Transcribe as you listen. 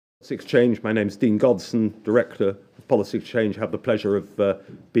Policy Exchange. My name is Dean Godson, Director of Policy Exchange. I have the pleasure of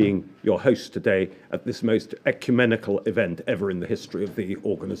being your host today at this most ecumenical event ever in the history of the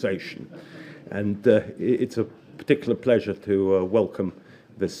organisation. And it's a particular pleasure to welcome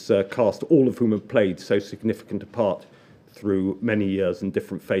this cast, all of whom have played so significant a part through many years and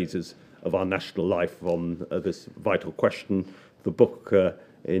different phases of our national life on this vital question. The book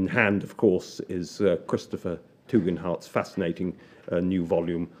in hand, of course, is Christopher Tugendhat's fascinating new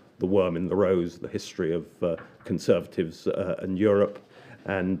volume, The Worm in the Rose, the history of Conservatives and Europe.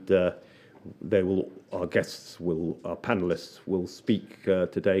 And our panellists will speak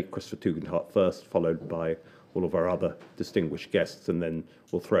today. Christopher Tugendhat first, followed by all of our other distinguished guests, and then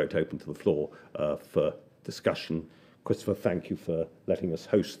we'll throw it open to the floor for discussion. Christopher, thank you for letting us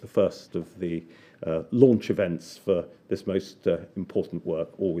host the first of the launch events for this most important work.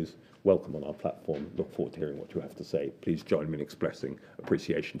 Always welcome on our platform. Look forward to hearing what you have to say. Please join me in expressing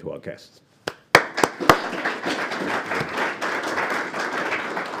appreciation to our guests.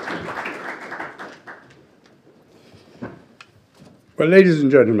 Well, ladies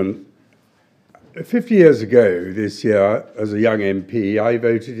and gentlemen, 50 years ago this year, as a young MP, I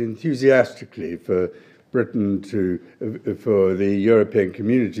voted enthusiastically for for the European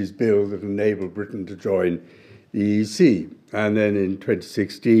Communities Bill that enabled Britain to join the EC. And then in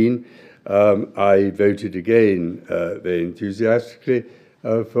 2016, I voted again very enthusiastically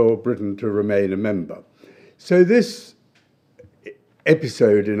for Britain to remain a member. So this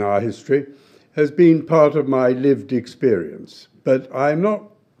episode in our history has been part of my lived experience, but I'm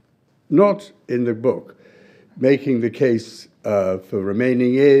not in the book making the case for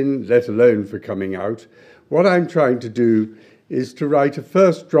remaining in, let alone for coming out. What I'm trying to do is to write a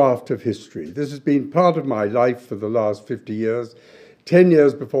first draft of history. This has been part of my life for the last 50 years. 10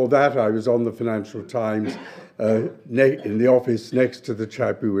 years before that, I was on the Financial Times in the office next to the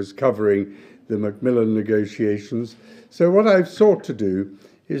chap who was covering the Macmillan negotiations. So what I've sought to do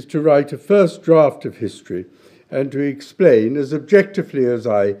is to write a first draft of history and to explain, as objectively as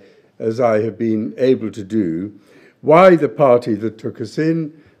I have been able to do, why the party that took us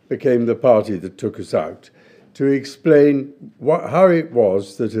in became the party that took us out, to explain how it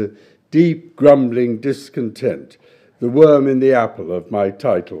was that a deep, grumbling discontent, the worm in the apple of my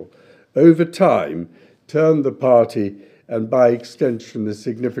title, over time turned the party, and by extension a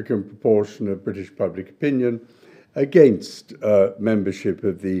significant proportion of British public opinion, against membership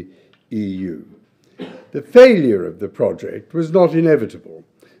of the EU. The failure of the project was not inevitable.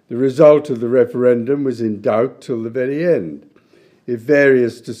 The result of the referendum was in doubt till the very end. If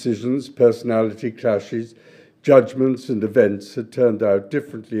various decisions, personality clashes, judgments and events had turned out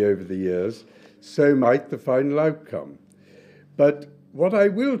differently over the years, so might the final outcome. But what I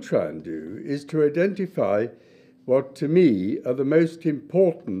will try and do is to identify what to me are the most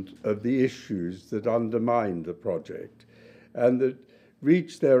important of the issues that undermine the project and that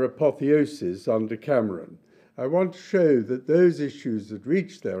reached their apotheosis under Cameron. I want to show that those issues that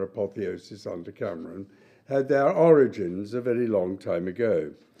reached their apotheosis under Cameron had their origins a very long time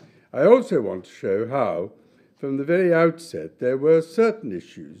ago. I also want to show how, from the very outset, there were certain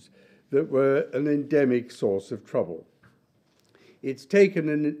issues that were an endemic source of trouble. It's taken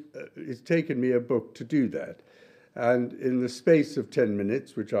me a book to do that, and in the space of 10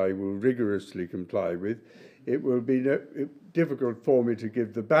 minutes, which I will rigorously comply with, it will be difficult for me to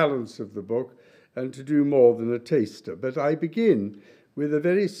give the balance of the book and to do more than a taster. But I begin with a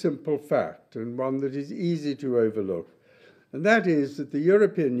very simple fact, and one that is easy to overlook, and that is that the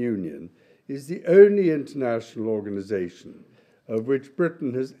European Union is the only international organisation of which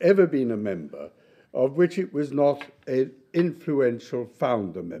Britain has ever been a member, of which it was not an influential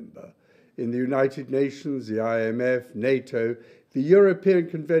founder member. In the United Nations, the IMF, NATO, the European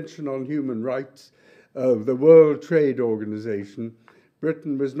Convention on Human Rights, the World Trade Organization,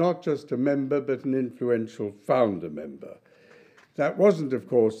 Britain was not just a member, but an influential founder member. That wasn't, of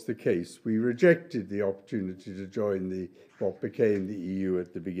course, the case. We rejected the opportunity to join what became the EU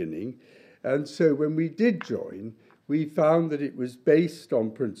at the beginning. And so when we did join, we found that it was based on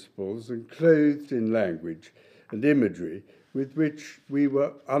principles and clothed in language and imagery with which we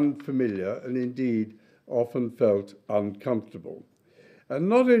were unfamiliar and indeed often felt uncomfortable. And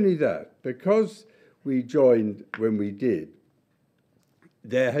not only that, because we joined when we did,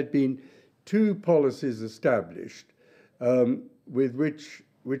 there had been two policies established which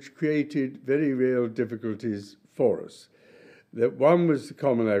created very real difficulties for us. That one was the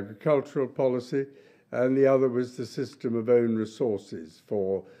common agricultural policy, and the other was the system of own resources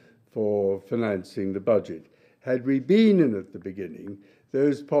for financing the budget. Had we been in at the beginning,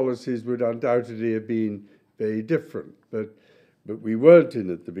 those policies would undoubtedly have been very different. But but we weren't in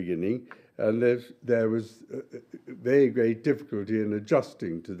at the beginning, and there was very great difficulty in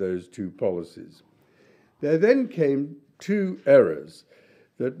adjusting to those two policies. There then came two errors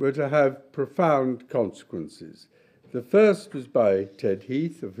that were to have profound consequences. The first was by Ted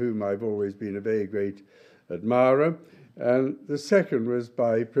Heath, of whom I've always been a very great admirer, and the second was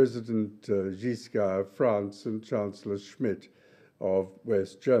by President Giscard of France and Chancellor Schmidt of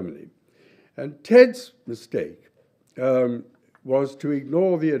West Germany. And Ted's mistake was to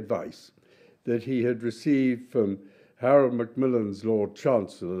ignore the advice that he had received from Harold Macmillan's Lord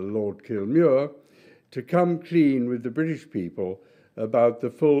Chancellor, Lord Kilmuir, to come clean with the British people about the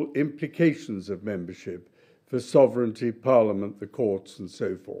full implications of membership for sovereignty, Parliament, the courts, and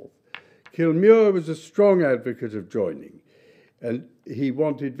so forth. Kilmuir was a strong advocate of joining, and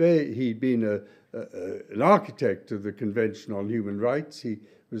he'd been an architect of the Convention on Human Rights. He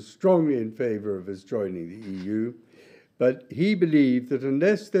was strongly in favour of us joining the EU, but he believed that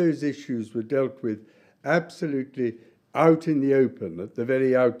unless those issues were dealt with absolutely out in the open at the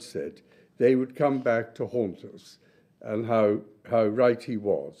very outset, they would come back to haunt us, and how right he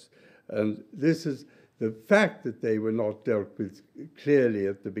was. And this is the fact that they were not dealt with clearly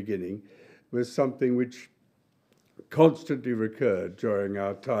at the beginning was something which constantly recurred during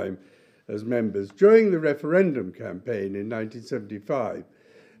our time as members. During the referendum campaign in 1975,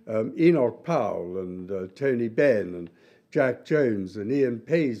 Enoch Powell and Tony Benn and Jack Jones and Ian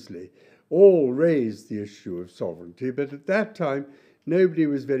Paisley all raised the issue of sovereignty, but at that time nobody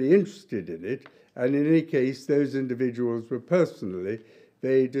was very interested in it, and in any case those individuals were personally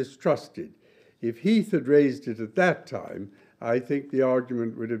very distrusted. If Heath had raised it at that time, I think the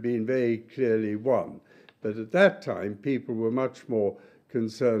argument would have been very clearly won. But at that time, people were much more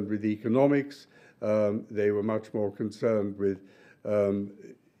concerned with economics. They were much more concerned with the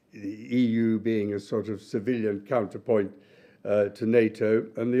EU being a sort of civilian counterpoint to NATO,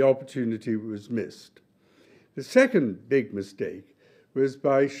 and the opportunity was missed. The second big mistake was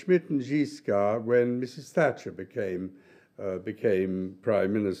by Schmidt and Giscard when Mrs. Thatcher became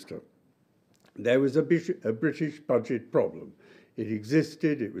Prime Minister. There was a British budget problem. It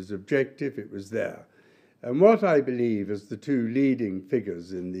existed, it was objective, it was there. And what I believe as the two leading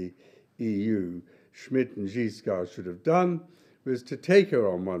figures in the EU, Schmidt and Giscard, should have done was to take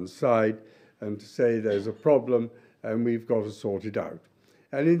her on one side and to say there's a problem and we've got to sort it out.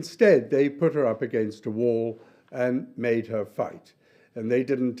 And instead, they put her up against a wall and made her fight. And they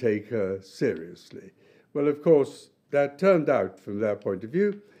didn't take her seriously. Well, of course, that turned out from their point of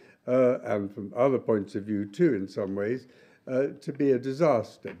view, and from other points of view too in some ways, to be a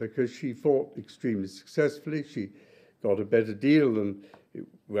disaster, because she fought extremely successfully. She got a better deal than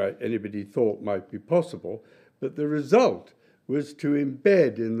anybody thought might be possible, but the result was to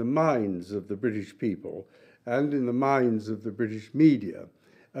embed in the minds of the British people and in the minds of the British media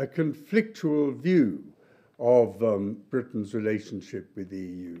a conflictual view of Britain's relationship with the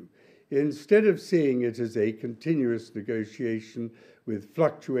EU. Instead of seeing it as a continuous negotiation with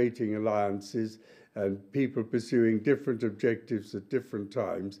fluctuating alliances and people pursuing different objectives at different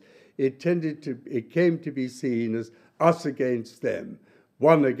times, it came to be seen as us against them,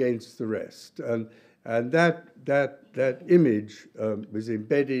 one against the rest. And that image was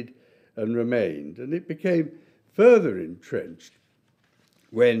embedded and remained. And it became further entrenched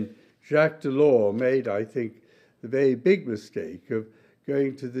when Jacques Delors made, I think, the very big mistake of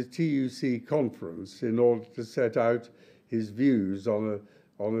going to the TUC conference in order to set out his views on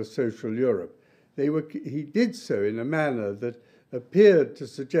a social Europe. He did so in a manner that appeared to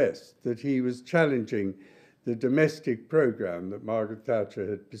suggest that he was challenging the domestic program that Margaret Thatcher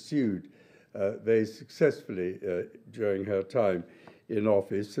had pursued very successfully during her time in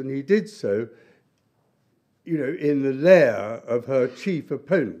office, and he did so, in the lair of her chief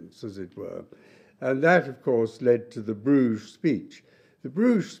opponents, as it were. And that, of course, led to the Bruges speech. The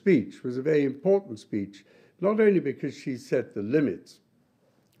Bruges speech was a very important speech, not only because she set the limits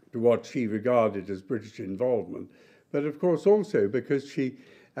to what she regarded as British involvement, but of course also because she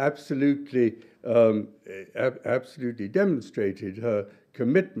absolutely demonstrated her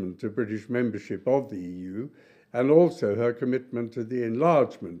commitment to British membership of the EU, and also her commitment to the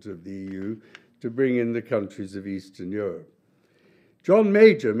enlargement of the EU to bring in the countries of Eastern Europe. John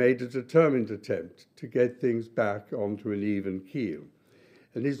Major made a determined attempt to get things back onto an even keel,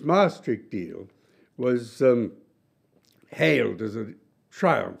 and his Maastricht deal was hailed as a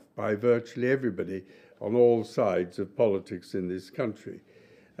triumph by virtually everybody on all sides of politics in this country.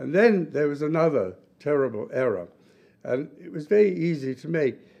 And then there was another terrible error, and it was very easy to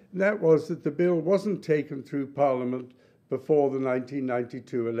make, and that was that the bill wasn't taken through Parliament before the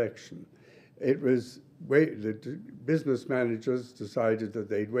 1992 election. It was business managers decided that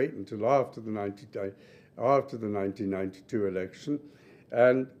they'd wait until after the 1992 election,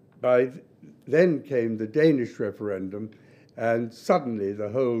 and then came the Danish referendum, and suddenly the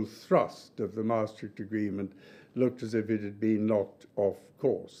whole thrust of the Maastricht Agreement looked as if it had been knocked off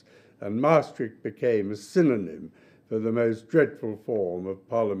course. And Maastricht became a synonym for the most dreadful form of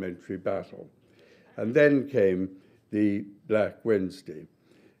parliamentary battle. And then came the Black Wednesday.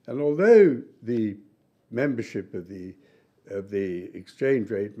 And although the membership of the exchange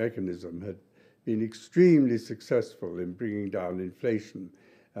rate mechanism had been extremely successful in bringing down inflation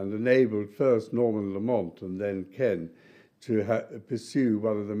and enabled first Norman Lamont and then Ken to pursue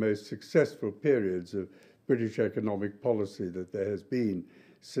one of the most successful periods of British economic policy that there has been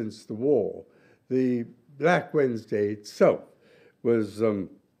since the war, the Black Wednesday itself was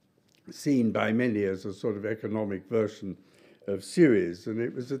seen by many as a sort of economic version of Suez. And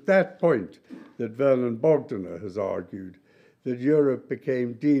it was at that point that Vernon Bogdanor has argued that Europe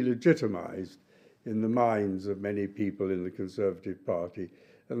became delegitimized in the minds of many people in the Conservative Party,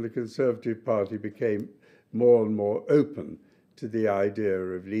 and the Conservative Party became more and more open to the idea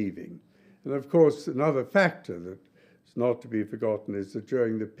of leaving. And of course, another factor that is not to be forgotten is that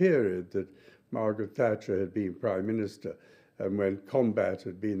during the period that Margaret Thatcher had been Prime Minister, and when combat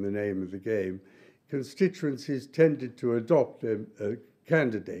had been the name of the game, constituencies tended to adopt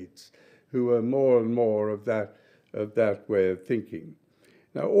candidates who were more and more of that way of thinking.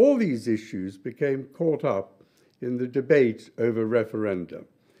 Now, all these issues became caught up in the debate over referenda.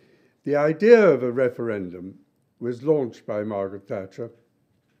 The idea of a referendum was launched by Margaret Thatcher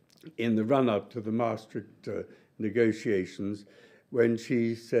in the run-up to the Maastricht negotiations, when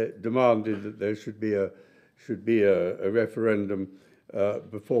she demanded that there should be a referendum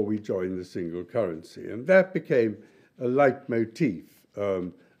before we join the single currency. And that became a leitmotif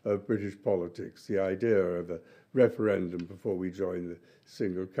of British politics, the idea of a referendum before we join the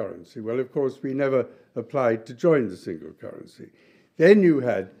single currency. Well, of course, we never applied to join the single currency. Then you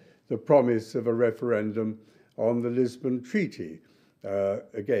had the promise of a referendum on the Lisbon Treaty,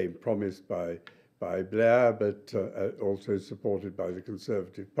 again promised by Blair, but also supported by the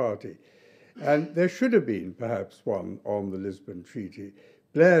Conservative Party. And there should have been perhaps one on the Lisbon Treaty.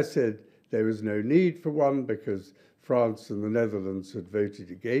 Blair said there was no need for one because France and the Netherlands had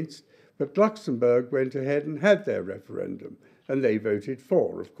voted against, but Luxembourg went ahead and had their referendum, and they voted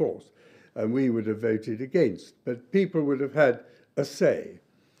for, of course, and we would have voted against, but people would have had a say.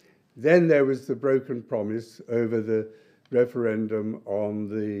 Then there was the broken promise over the referendum on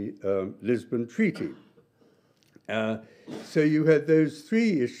the Lisbon Treaty. So you had those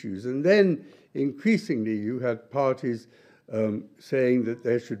three issues, and then increasingly you had parties saying that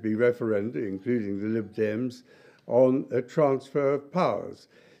there should be referenda, including the Lib Dems, on a transfer of powers.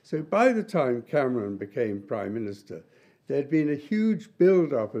 So by the time Cameron became Prime Minister, there'd been a huge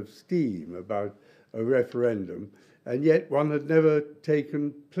build-up of steam about a referendum, and yet one had never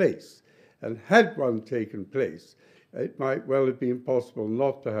taken place. And had one taken place, it might well have been possible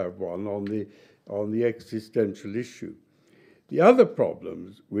not to have one on the existential issue. The other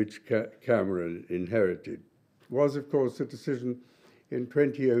problems which Cameron inherited was, of course, the decision in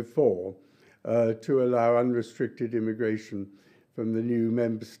 2004 to allow unrestricted immigration from the new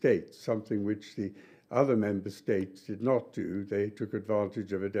member states, something which the other member states did not do. They took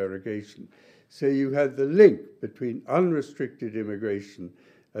advantage of a derogation. So you had the link between unrestricted immigration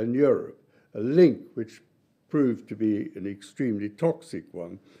and Europe, a link which proved to be an extremely toxic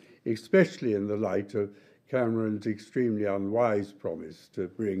one, especially in the light of Cameron's extremely unwise promise to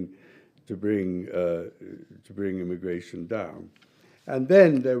bring immigration down. And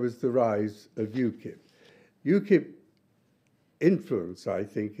then there was the rise of UKIP. UKIP influence, I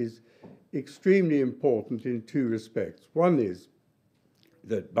think, is extremely important in two respects. One is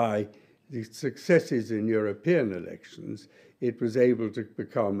that by the successes in European elections, it was able to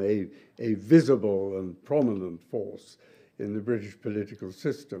become a visible and prominent force in the British political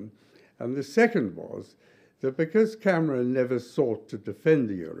system. And the second was that because Cameron never sought to defend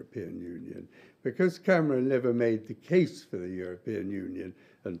the European Union, because Cameron never made the case for the European Union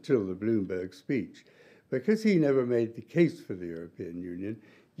until the Bloomberg speech, because he never made the case for the European Union,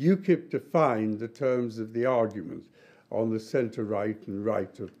 UKIP defined the terms of the argument on the centre-right and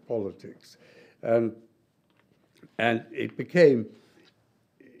right of politics. And it became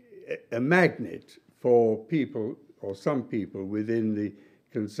a magnet for people, or some people, within the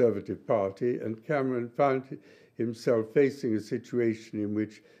Conservative Party, and Cameron found himself facing a situation in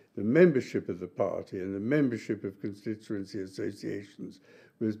which the membership of the party and the membership of constituency associations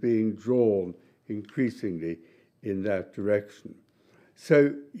was being drawn increasingly in that direction.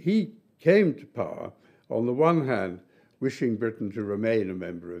 So he came to power on the one hand, wishing Britain to remain a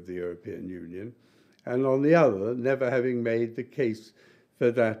member of the European Union, and on the other, never having made the case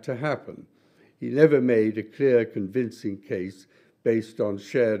for that to happen. He never made a clear, convincing case based on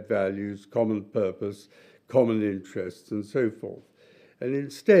shared values, common purpose, common interests, and so forth, and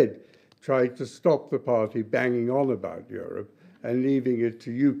instead tried to stop the party banging on about Europe and leaving it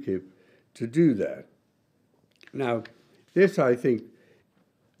to UKIP to do that. Now, this, I think,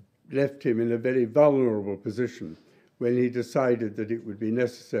 left him in a very vulnerable position when he decided that it would be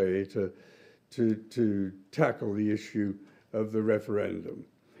necessary to tackle the issue of the referendum.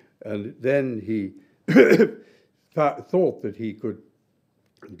 And then he thought that he could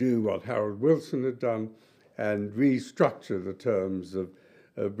do what Harold Wilson had done and restructure the terms of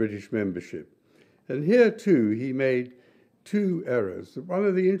British membership. And here, too, he made two errors. One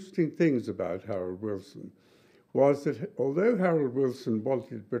of the interesting things about Harold Wilson was that although Harold Wilson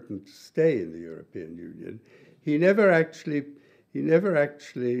wanted Britain to stay in the European Union, he never actually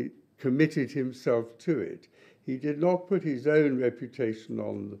committed himself to it. He did not put his own reputation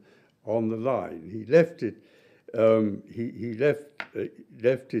on the line. He left it. He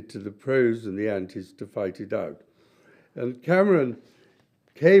left it to the pros and the antis to fight it out. And Cameron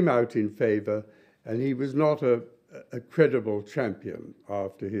came out in favour, and he was not a credible champion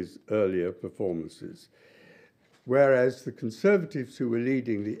after his earlier performances. Whereas the Conservatives who were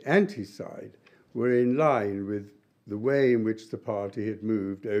leading the anti-side were in line with the way in which the party had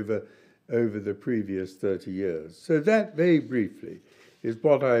moved over the previous 30 years. So that, very briefly, is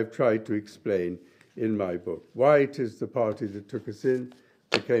what I have tried to explain in my book. Why it is the party that took us in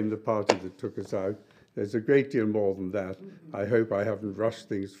became the party that took us out. There's a great deal more than that. I hope I haven't rushed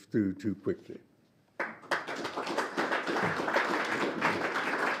things through too quickly. And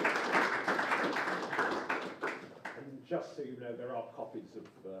just so you know, there are copies of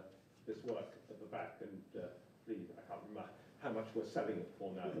this work at the back, and please, I can't remember how much we're selling it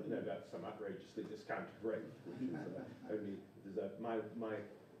for now, but no doubt some outrageously discounted rate, which is only deserved. My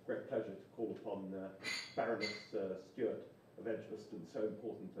great pleasure to call upon Baroness Stuart of Edgbaston, so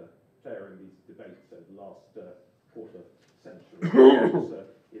important a player in these debates over the last quarter century.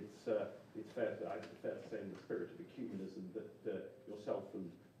 It's fair to say, in the spirit of ecumenism, that yourself and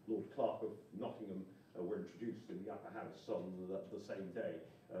Lord Clarke of Nottingham were introduced in the Upper House on the same day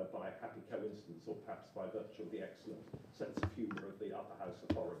by happy coincidence, or perhaps by virtue of the excellent sense of humour of the Upper House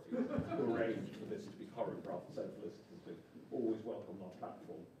authorities who arranged for this to be choreographed so felicitously. Always welcome on our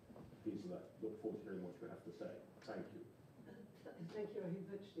platform. Please look forward to hearing what you have to say. Thank you. Thank you very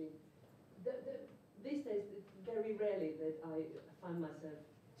much, Dean. These days, very rarely that I find myself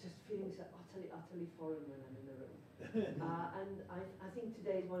just feeling so utterly foreign when I'm in the room. And I think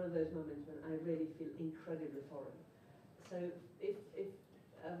today is one of those moments when I really feel incredibly foreign. So if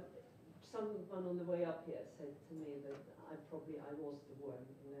someone on the way up here said to me that I was the worm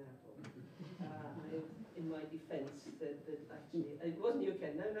in the apple, in my defence, that actually, it wasn't you,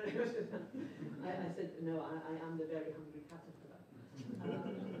 Ken, no, it was just, I said, no, I am the very hungry caterpillar.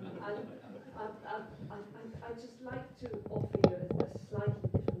 I'd just like to offer you a slightly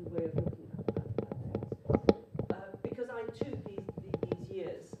different way of looking at things. Because I too, these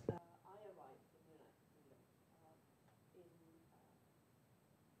years, I arrived in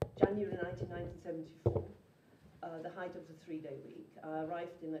January 1974, the height of the 3-day week. I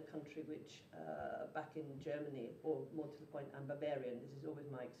arrived in a country which, back in Germany, or more to the point, I'm Bavarian. This is always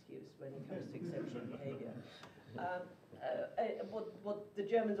my excuse when it comes to exceptional behaviour. What the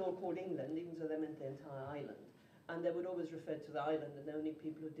Germans all called England, even though they meant the entire island. And they would always refer to the island, and the only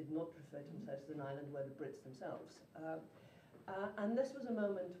people who did not refer to themselves as an island were the Brits themselves. And this was a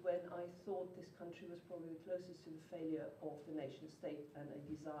moment when I thought this country was probably the closest to the failure of the nation state, and a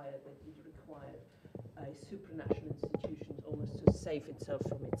desire that it required a supranational institutions almost to save itself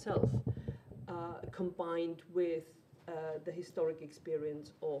from itself, combined with the historic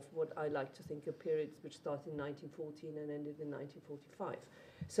experience of what I like to think are periods which started in 1914 and ended in 1945.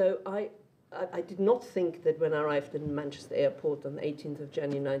 So I did not think that when I arrived in Manchester airport on the 18th of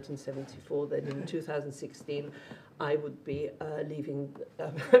January 1974 that in 2016 I would be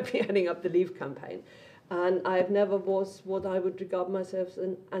heading up the Leave campaign. And I never was what I would regard myself as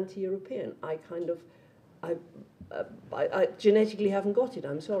an anti-European. I genetically haven't got it,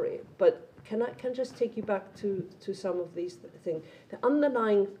 I'm sorry. But can I just take you back to some of these things? The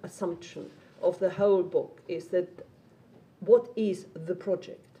underlying assumption of the whole book is that what is the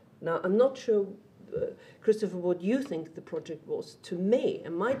project? Now, I'm not sure, Christopher, what you think the project was. To me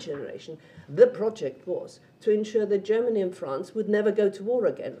and my generation, the project was to ensure that Germany and France would never go to war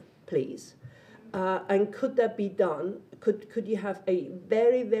again, please. And could that be done could you have a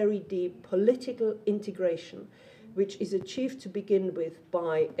very, very deep political integration, which is achieved to begin with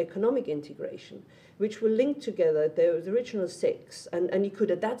by economic integration, which will link together the original six, and you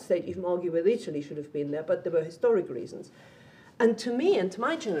could at that stage even argue whether Italy should have been there, but there were historic reasons. And to me and to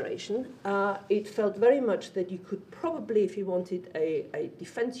my generation, it felt very much that you could probably, if you wanted a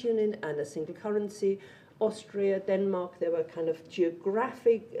defense union and a single currency, Austria, Denmark, there were kind of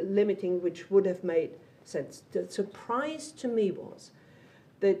geographic limiting which would have made sense. The surprise to me was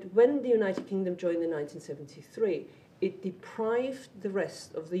that when the United Kingdom joined in 1973, it deprived the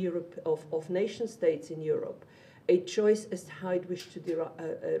rest of the of nation states in Europe a choice as to how it wished to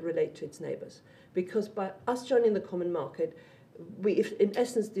relate to its neighbours. Because by us joining the common market, we, in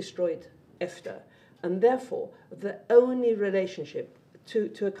essence, destroyed EFTA. And therefore, the only relationship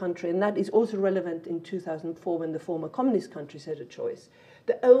to a country, and that is also relevant in 2004 when the former communist countries had a choice,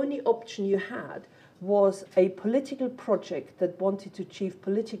 the only option you had was a political project that wanted to achieve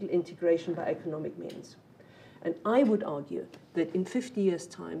political integration by economic means. And I would argue that in 50 years'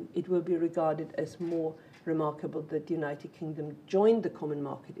 time, it will be regarded as more remarkable that the United Kingdom joined the common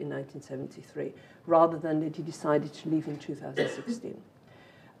market in 1973 rather than that it decided to leave in 2016.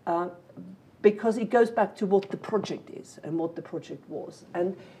 Because it goes back to what the project is and what the project was.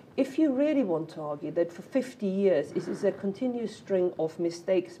 And if you really want to argue that for 50 years it is a continuous string of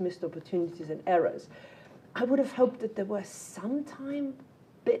mistakes, missed opportunities and errors, I would have hoped that there were sometime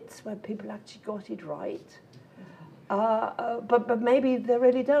bits where people actually got it right. But maybe they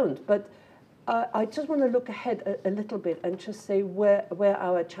really don't. But I just want to look ahead a little bit and just say where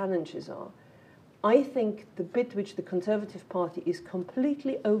our challenges are. I think the bit which the Conservative Party is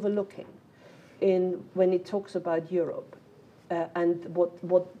completely overlooking when it talks about Europe and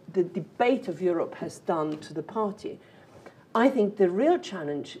what the debate of Europe has done to the party, I think the real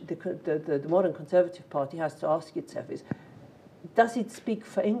challenge the modern Conservative Party has to ask itself is, does it speak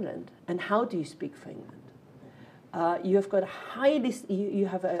for England, and how do you speak for England? You have got you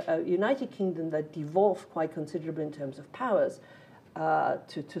have a United Kingdom that devolved quite considerably in terms of powers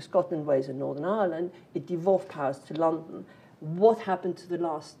to Scotland, Wales and Northern Ireland. It devolved powers to London. What happened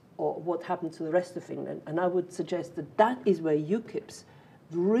to what happened to the rest of England? And I would suggest that that is where UKIP's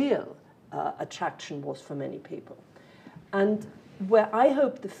real attraction was for many people. And where I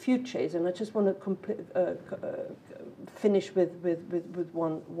hope the future is, and I just want to finish with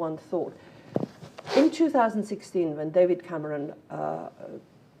one thought. In 2016, when David Cameron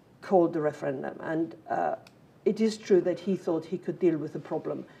called the referendum, and it is true that he thought he could deal with the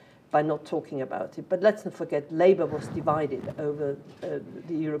problem by not talking about it. But let's not forget, Labour was divided over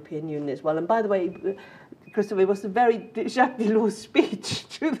the European Union as well. And by the way, Christopher, it was a very Jacques Delors speech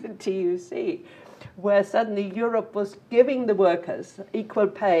to the TUC, where suddenly Europe was giving the workers equal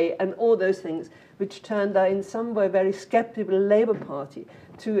pay and all those things, which turned out in some way very sceptical Labour Party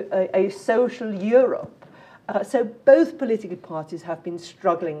to a social Europe. So both political parties have been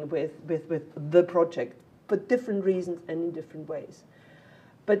struggling with the project for different reasons and in different ways.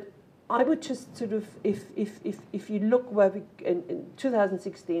 But I would just sort of, if you look where we, in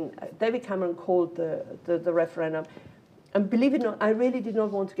 2016, David Cameron called the referendum, and believe it or not, I really did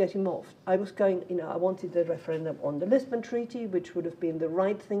not want to get him off. I was going, I wanted the referendum on the Lisbon Treaty, which would have been the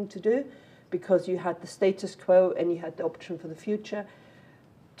right thing to do, because you had the status quo and you had the option for the future.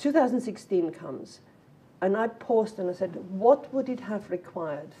 2016 comes, and I paused and I said, what would it have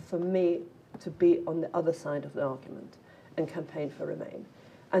required for me to be on the other side of the argument and campaign for Remain?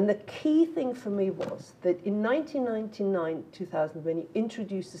 And the key thing for me was that in 1999-2000, when you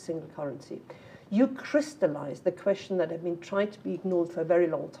introduced the single currency, you crystallized the question that had been tried to be ignored for a very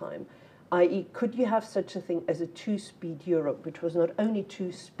long time, i.e., could you have such a thing as a two-speed Europe, which was not only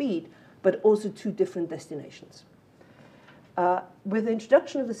two-speed, but also two different destinations? With the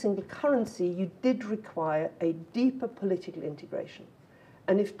introduction of the single currency, you did require a deeper political integration.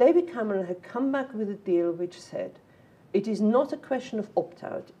 And if David Cameron had come back with a deal which said, it is not a question of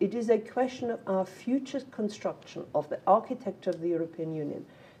opt-out, it is a question of our future construction of the architecture of the European Union.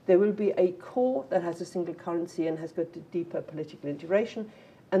 There will be a core that has a single currency and has got a deeper political integration,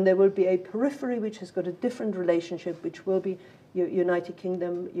 and there will be a periphery which has got a different relationship, which will be your United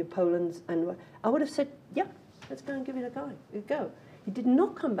Kingdom, your Poland, and I would have said, yeah, let's go and give it a go. He did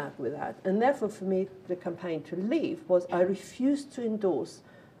not come back with that, and therefore for me the campaign to leave was I refused to endorse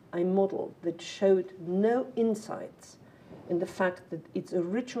a model that showed no insights in the fact that its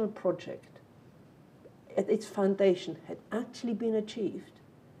original project, at its foundation, had actually been achieved,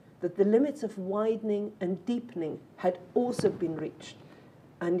 that the limits of widening and deepening had also been reached,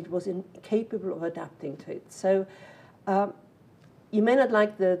 and it was incapable of adapting to it. So you may not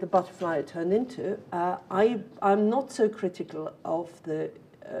like the butterfly it turned into. I'm not so critical of the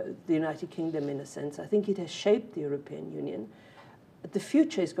United Kingdom in a sense. I think it has shaped the European Union. The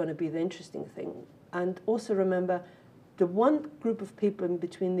future is going to be the interesting thing. And also remember, the one group of people in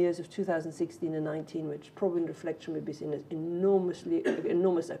between the years of 2016 and 19, which probably in reflection would be seen as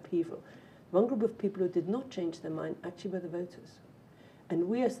enormous upheaval, one group of people who did not change their mind actually were the voters. And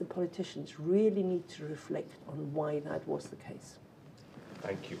we as the politicians really need to reflect on why that was the case.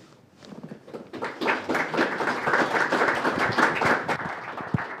 Thank you.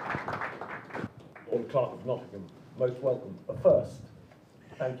 Lord Clarke of Nottingham, most welcome. But first,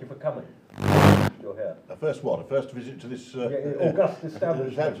 thank you for coming. You're here. A first what? A first visit to this august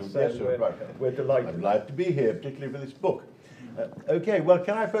establishment. Yes, we're delighted. I'm glad to be here, particularly for this book. Okay, well,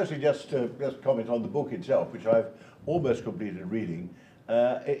 can I firstly just comment on the book itself, which I've almost completed reading.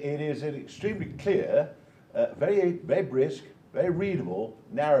 It is an extremely clear, very brisk, very readable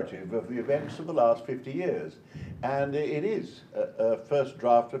narrative of the events of the last 50 years. And it is a first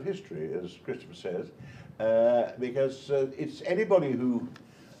draft of history, as Christopher says, because it's anybody who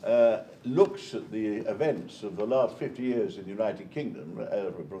looks at the events of the last 50 years in the United Kingdom,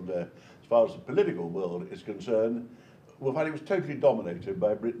 as far as the political world is concerned, will find it was totally dominated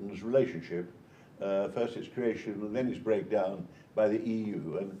by Britain's relationship, first its creation and then its breakdown by the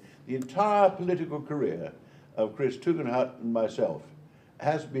EU. And the entire political career of Chris Tugendhat and myself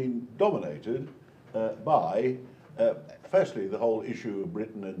has been dominated by, firstly, the whole issue of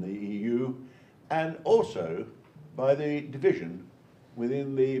Britain and the EU, and also by the division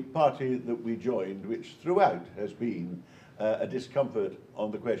within the party that we joined, which throughout has been a discomfort on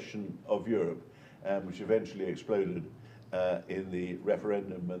the question of Europe, which eventually exploded in the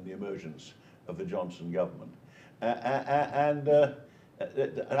referendum and the emergence of the Johnson government. And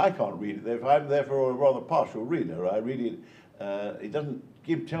I can't read it. I'm therefore a rather partial reader. I read it. It doesn't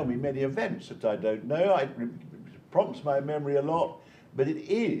tell me many events that I don't know. It prompts my memory a lot, but it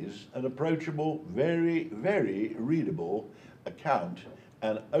is an approachable, very, very readable account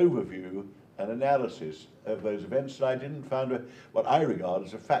and overview and analysis of those events. And I didn't find what I regard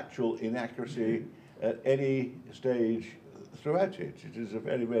as a factual inaccuracy at any stage throughout it. It is a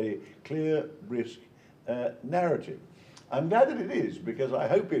very, very clear, brisk narrative. I'm glad that it is, because I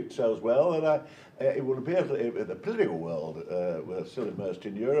hope it sells well, and it will appear that the political world, we're still immersed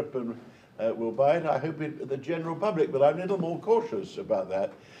in Europe, and will buy it. I hope the general public, but I'm a little more cautious about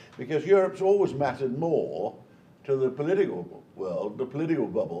that, because Europe's always mattered more to the political world, the political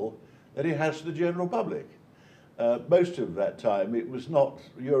bubble, than it has to the general public. Most of that time,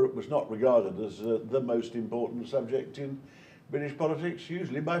 Europe was not regarded as the most important subject in British politics,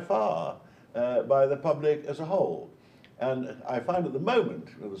 usually by far, by the public as a whole. And I find at the moment,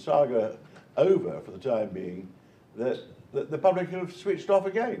 with the saga over for the time being, that the public have switched off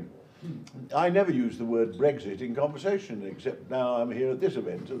again. I never use the word Brexit in conversation, except now I'm here at this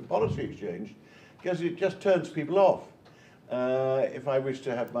event, at the Policy Exchange, because it just turns people off. If I wish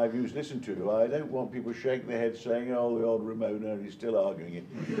to have my views listened to, I don't want people shaking their heads saying, oh, the old Ramona, he's still arguing it.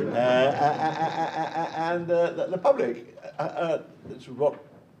 And the public, that's what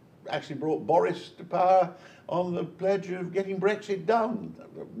actually brought Boris to power on the pledge of getting Brexit done.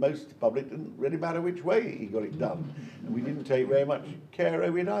 Most of the public didn't really matter which way he got it done, and we didn't take very much care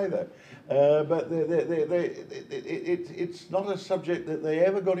of it either. But it's not a subject that they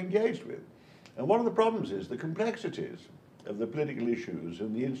ever got engaged with. And one of the problems is the complexities of the political issues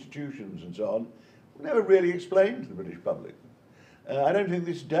and the institutions and so on were never really explained to the British public. I don't think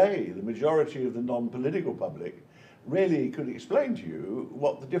this day the majority of the non-political public really could explain to you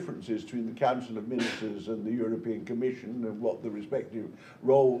what the difference is between the Council of Ministers and the European Commission, and what the respective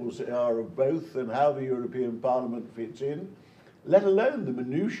roles are of both, and how the European Parliament fits in, let alone the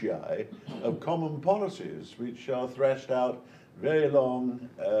minutiae of common policies which are thrashed out very long,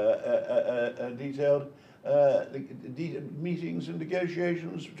 detailed meetings and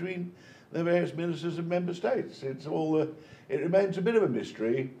negotiations between the various ministers of member states. It remains a bit of a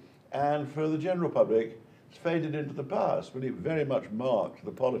mystery, and for the general public, it's faded into the past, but it very much marked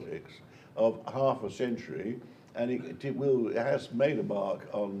the politics of half a century, and it has made a mark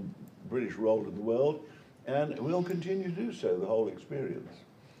on British role in the world, and will continue to do so, the whole experience.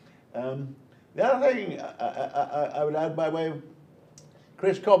 The other thing I would add by way of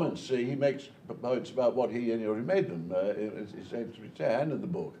Chris' comments, he makes points about what he made them, and in the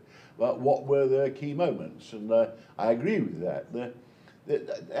book, about what were the key moments, and I agree with that.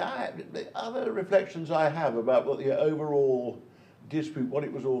 The other reflections I have about what the overall dispute, what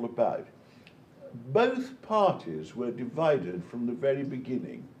it was all about, both parties were divided from the very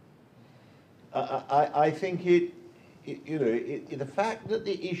beginning. I think the fact that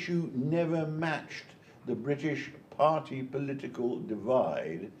the issue never matched the British party political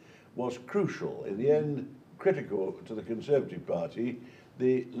divide was crucial. In the end, critical to the Conservative Party.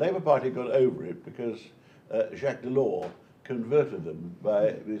 The Labour Party got over it because Jacques Delors converted them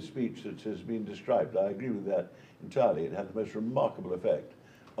by the speech that has been described. I agree with that entirely. It had the most remarkable effect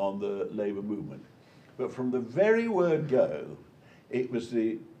on the Labour movement. But from the very word go, it was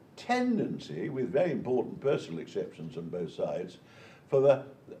the tendency, with very important personal exceptions on both sides, for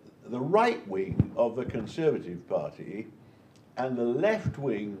the right wing of the Conservative Party and the left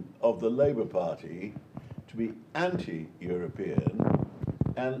wing of the Labour Party to be anti-European,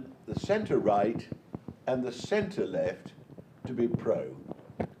 and the centre-right and the centre-left to be pro.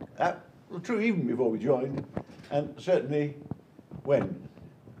 That was true even before we joined, and certainly when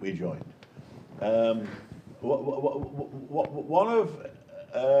we joined. One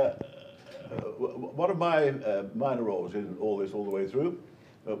of my minor roles in all this all the way through,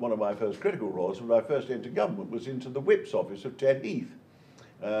 one of my first critical roles when I first entered government was into the Whip's office of Ted Heath,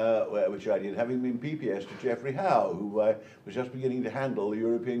 which I did, having been PPS to Geoffrey Howe, who was just beginning to handle the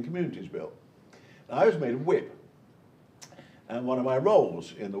European Communities Bill. And I was made a Whip, and one of my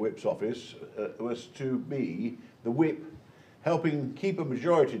roles in the Whip's office was to be the Whip helping keep a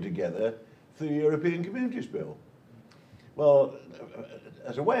majority together for the European Communities Bill. Well,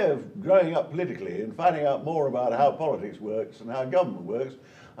 as a way of growing up politically and finding out more about how politics works and how government works,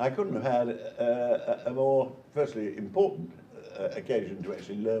 I couldn't have had a more, firstly, important occasion to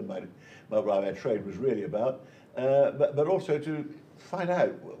actually learn what my trade was really about, but also to find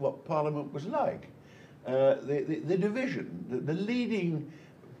out what Parliament was like. The division, the leading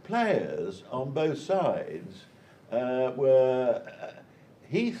players on both sides were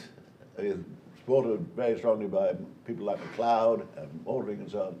Heath, supported very strongly by people like MacLeod and Aldring and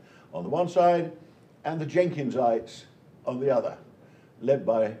so on the one side, and the Jenkinsites on the other, led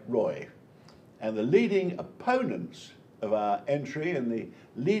by Roy. And the leading opponents of our entry and the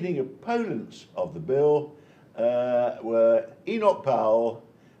leading opponents of the bill were Enoch Powell,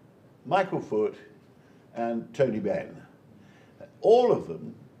 Michael Foot, and Tony Benn. All of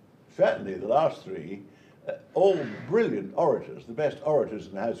them, certainly the last three, all brilliant orators. The best orators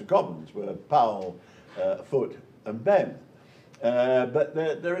in the House of Commons were Powell, Foot, and Benn. But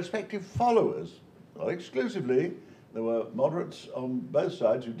their respective followers, not exclusively, there were moderates on both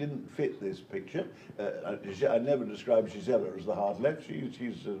sides who didn't fit this picture. I never describe Gisela as the hard left.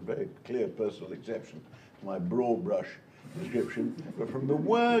 She's a very clear personal exception to my broad brush description. But from the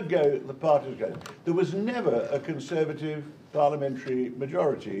word go, the parties go. There was never a Conservative parliamentary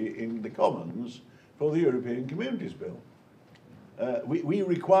majority in the Commons for the European Communities Bill. We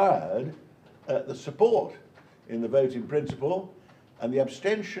required the support in the vote in principle and the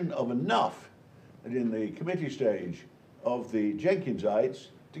abstention of enough in the committee stage of the Jenkinsites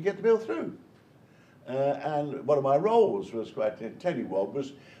to get the bill through. And one of my roles was quite tenuous,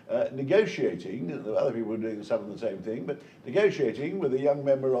 was negotiating, other people were doing some of the same thing, but negotiating with a young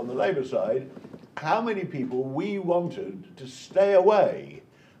member on the Labour side how many people we wanted to stay away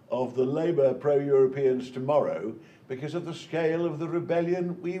of the Labour pro-Europeans tomorrow because of the scale of the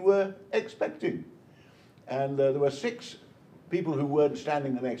rebellion we were expecting. And there were 6 people who weren't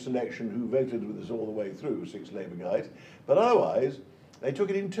standing the next election who voted with us all the way through, 6 Labour guys, but otherwise they took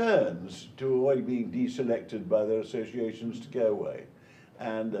it in turns to avoid being deselected by their associations to go away.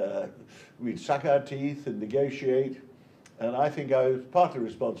 And we'd suck our teeth and negotiate, and I think I was partly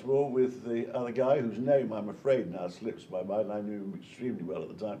responsible with the other guy whose name I'm afraid now slips my mind. I knew him extremely well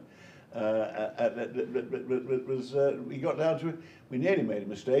at the time. We got down to, we nearly made a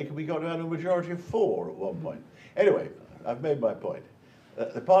mistake, and we got down to a majority of 4 at one point. Anyway, I've made my point.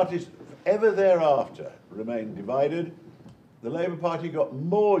 The parties ever thereafter remained divided. The Labour Party got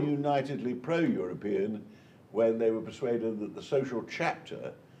more unitedly pro-European when they were persuaded that the social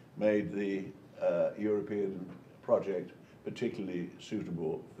chapter made the European project particularly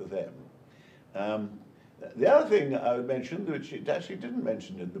suitable for them. The other thing I would mention, which it actually didn't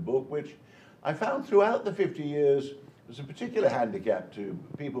mention in the book, which I found throughout the 50 years was a particular handicap to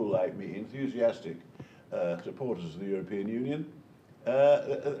people like me, enthusiastic supporters of the European Union,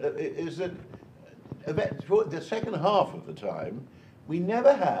 is that for the second half of the time, we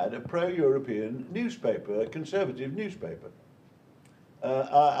never had a pro-European newspaper, a Conservative newspaper.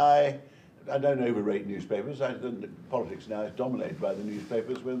 I don't overrate newspapers. Politics now is dominated by the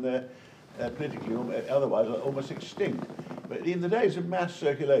newspapers when they're politically, otherwise almost extinct. But in the days of mass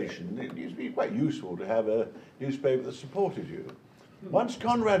circulation, it used to be quite useful to have a newspaper that supported you. Once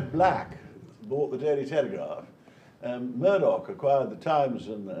Conrad Black bought the Daily Telegraph, Murdoch acquired the Times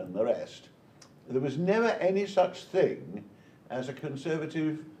and the rest, there was never any such thing as a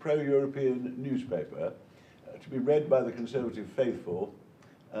conservative pro-European newspaper to be read by the conservative faithful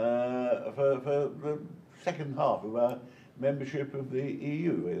for the second half of our membership of the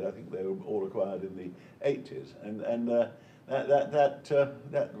EU. I think they were all acquired in the 80s, and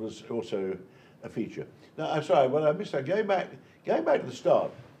that was also a feature. Now, I'm sorry, well, I missed that. Going back to the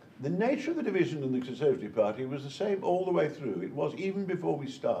start, the nature of the division in the Conservative Party was the same all the way through. It was even before we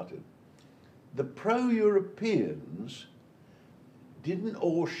started. The pro-Europeans didn't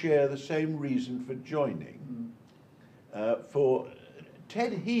all share the same reason for joining. For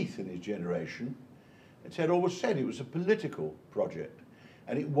Ted Heath and his generation, Ted always said it was a political project,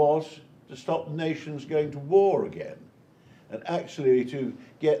 and it was to stop nations going to war again, and actually to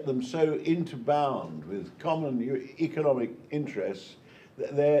get them so interbound with common economic interests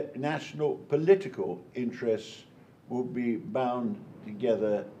that their national political interests would be bound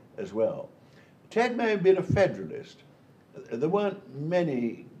together as well. Ted may have been a federalist. There weren't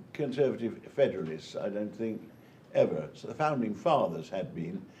many conservative federalists, I don't think, ever. So the founding fathers had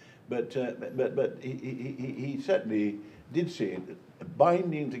been, but he certainly did see it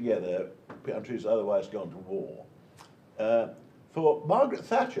binding together countries otherwise gone to war. For Margaret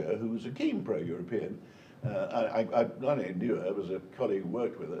Thatcher, who was a keen pro-European, I not only knew her, was a colleague who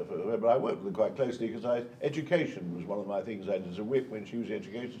worked with her, but I worked with her quite closely because education was one of my things I did as a whip when she was the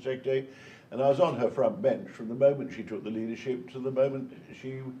Education Secretary, and I was on her front bench from the moment she took the leadership to the moment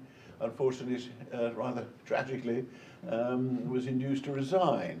she, unfortunately, rather tragically, was induced to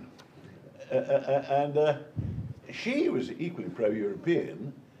resign. She was equally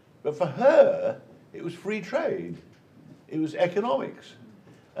pro-European, but for her, it was free trade. It was economics.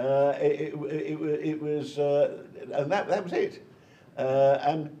 It was, and that was it.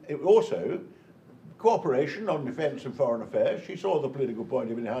 And it also cooperation on defence and foreign affairs. She saw the political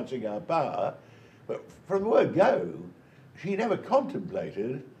point of enhancing our power, but from the word go, she never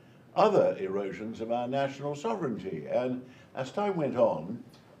contemplated other erosions of our national sovereignty. And as time went on,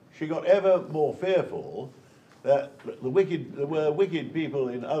 she got ever more fearful that there were wicked people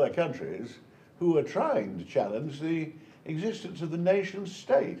in other countries who were trying to challenge the existence of the nation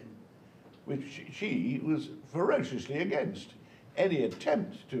state, which she was ferociously against any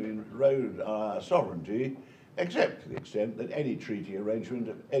attempt to erode our sovereignty, except to the extent that any treaty arrangement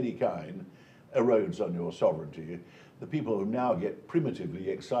of any kind erodes on your sovereignty. The people who now get primitively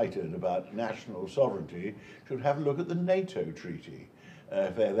excited about national sovereignty should have a look at the NATO treaty,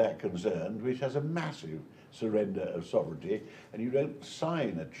 if they're that concerned, which has a massive surrender of sovereignty, and you don't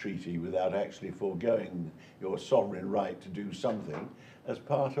sign a treaty without actually foregoing your sovereign right to do something as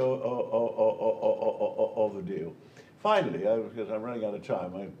part of the deal. Finally, because I'm running out of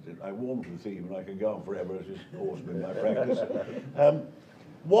time, I warmed to the theme and I could go on forever, as is always been my practice.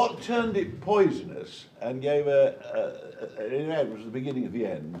 What turned it poisonous and gave it was the beginning of the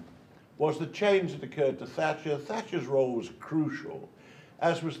end, was the change that occurred to Thatcher. Thatcher's role was crucial,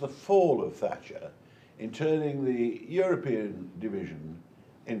 as was the fall of Thatcher, in turning the European division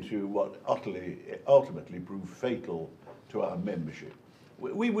into what ultimately proved fatal to our membership.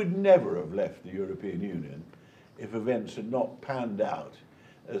 We would never have left the European Union if events had not panned out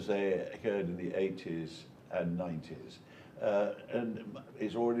as they occurred in the 80s and 90s. And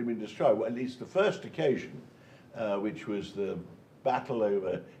it's already been described, well, at least the first occasion, which was the battle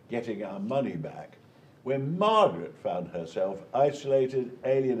over getting our money back, when Margaret found herself isolated,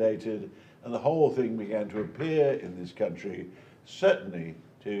 alienated, and the whole thing began to appear in this country, certainly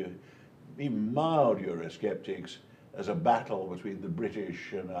to even mild Eurosceptics, as a battle between the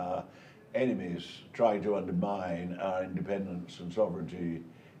British and our enemies trying to undermine our independence and sovereignty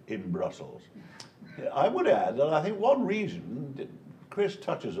in Brussels. I would add that I think one reason, Chris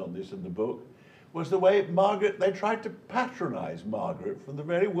touches on this in the book, was the way they tried to patronise Margaret from the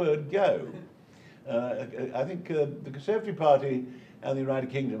very word go. I think the Conservative Party and the United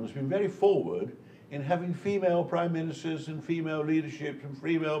Kingdom has been very forward in having female prime ministers and female leadership and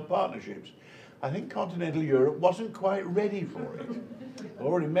female partnerships. I think continental Europe wasn't quite ready for it. I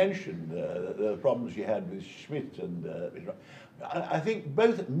already mentioned the problems you had with Schmidt and I think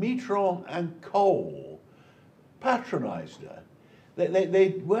both Mitterrand and Kohl patronised her.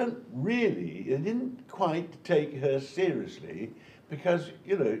 They weren't really, they didn't quite take her seriously because,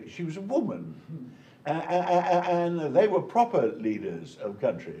 you know, she was a woman. And they were proper leaders of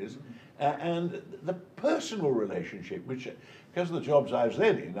countries. And the personal relationship, which, because of the jobs I was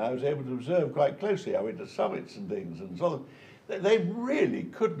then in, I was able to observe quite closely. I went to summits and things and so on. They really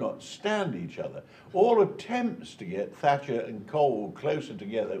could not stand each other. All attempts to get Thatcher and Kohl closer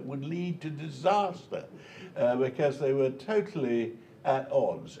together would lead to disaster because they were totally at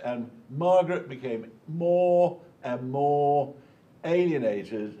odds, and Margaret became more and more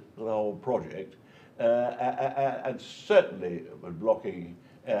alienated to the whole project, and certainly was blocking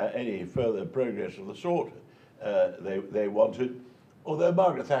any further progress of the sort they wanted. Although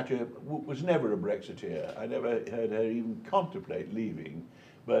Margaret Thatcher was never a Brexiteer. I never heard her even contemplate leaving,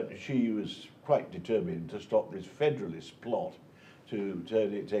 but she was quite determined to stop this federalist plot to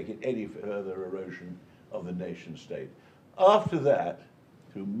take it any further erosion of the nation state. After that,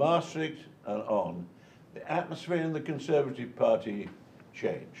 through Maastricht and on, the atmosphere in the Conservative Party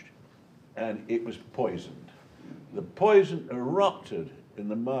changed, and it was poisoned. The poison erupted in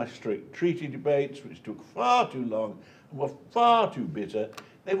the Maastricht Treaty debates, which took far too long and were far too bitter.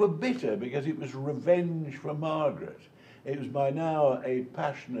 They were bitter because it was revenge for Margaret. It was by now a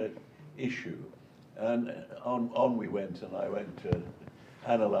passionate issue. And on we went, and I won't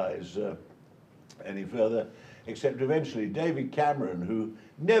analyse any further, except eventually David Cameron, who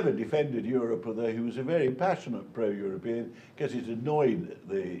never defended Europe, although he was a very passionate pro-European, because it annoyed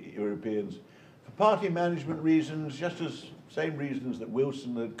the Europeans for party management reasons, just as same reasons that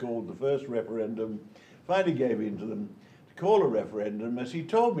Wilson had called the first referendum, finally gave in to them to call a referendum, as he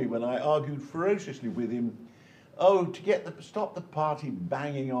told me when I argued ferociously with him, oh, to stop the party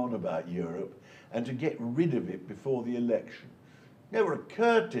banging on about Europe and to get rid of it before the election. Never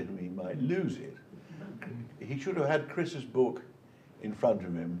occurred to him he might lose it. He should have had Chris's book in front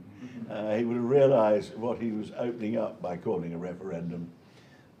of him. He would have realised what he was opening up by calling a referendum.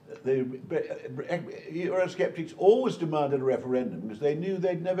 The Eurosceptics always demanded a referendum because they knew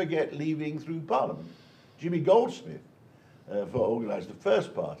they'd never get leaving through Parliament. Jimmy Goldsmith organised the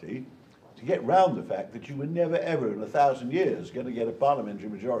first party to get round the fact that you were never ever in 1,000 years going to get a parliamentary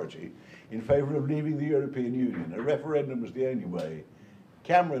majority in favour of leaving the European Union. A referendum was the only way.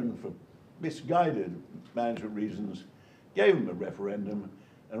 Cameron, for misguided management reasons, gave him a referendum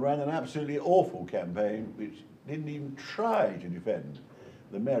and ran an absolutely awful campaign which didn't even try to defend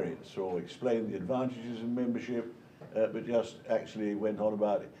the merits or explain the advantages of membership, but just actually went on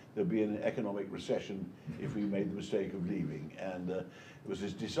about there'd be an economic recession if we made the mistake of leaving. And it was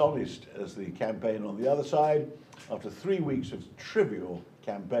as dishonest as the campaign on the other side. After 3 weeks of trivial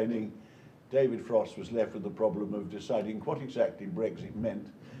campaigning, David Frost was left with the problem of deciding what exactly Brexit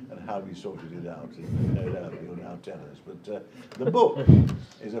meant and how we sorted it out. And no doubt he'll now tell us. But the book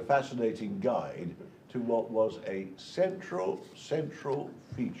is a fascinating guide to what was a central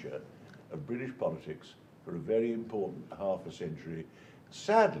feature of British politics for a very important half a century.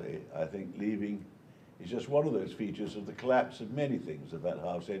 Sadly, I think leaving is just one of those features of the collapse of many things of that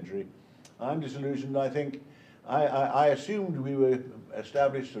half century. I'm disillusioned, I think. I assumed we were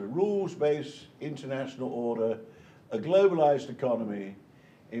established a rules-based international order, a globalized economy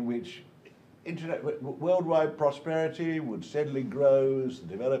in which worldwide prosperity would steadily grow as the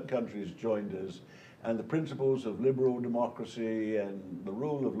developed countries joined us, and the principles of liberal democracy and the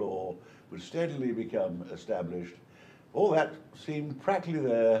rule of law would steadily become established. All that seemed practically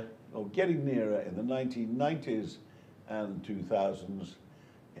there, or getting nearer, in the 1990s and 2000s,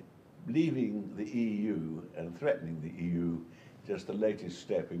 leaving the EU and threatening the EU, just the latest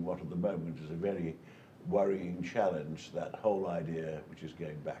step in what at the moment is a very worrying challenge, that whole idea which is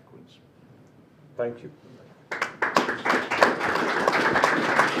going backwards. Thank you.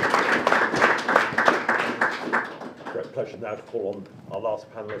 Great pleasure now to call on our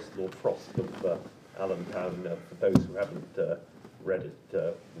last panellist, Lord Frost of Allentown. For those who haven't read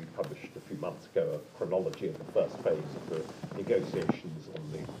it, we published a few months ago a chronology of the first phase of the negotiations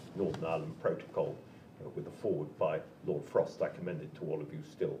on the Northern Ireland Protocol, with a foreword by Lord Frost. I commend it to all of you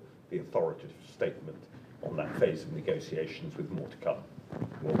still, the authoritative statement on that phase of negotiations, with more to come.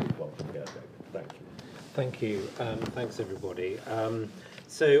 Welcome again, David. Thank you. Thank you. Thanks, everybody.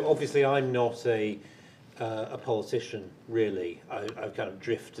 So obviously I'm not a politician, really. I've kind of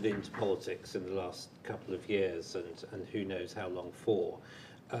drifted into politics in the last couple of years, and who knows how long for.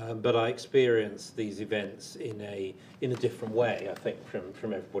 But I experienced these events in a different way, I think,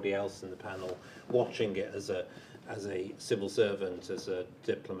 from everybody else in the panel. Watching it as a civil servant, as a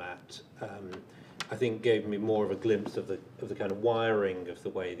diplomat, I think gave me more of a glimpse of the kind of wiring of the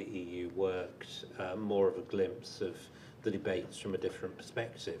way the EU worked, more of a glimpse of the debates from a different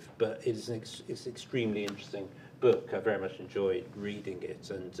perspective. But it's an extremely interesting book. I very much enjoyed reading it,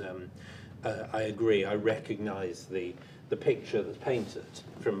 and I agree. I recognise the picture that's painted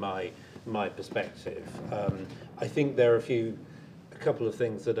from my perspective. I think there are a couple of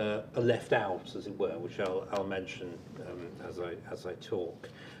things that are left out, as it were, which I'll mention as I talk.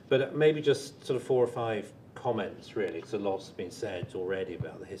 But maybe just sort of 4 or 5 comments, really, because a lot's been said already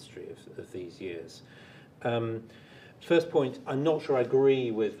about the history of these years. First point, I'm not sure I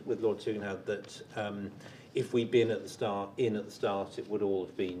agree with Lord Tugendhat that if we'd been at the start, it would all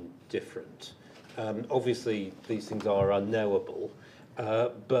have been different. Obviously, these things are unknowable,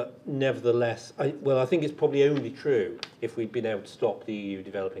 but nevertheless, I think it's probably only true if we'd been able to stop the EU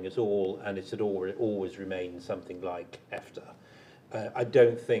developing at all, and it had always remained something like EFTA. I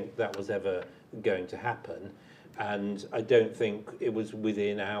don't think that was ever going to happen, and I don't think it was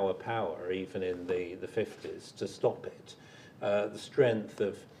within our power, even in the 50s, to stop it. The strength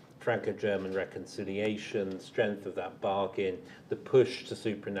of Franco-German reconciliation, the strength of that bargain, the push to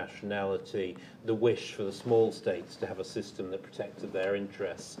supranationality, the wish for the small states to have a system that protected their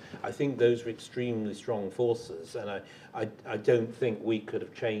interests. I think those were extremely strong forces, and I don't think we could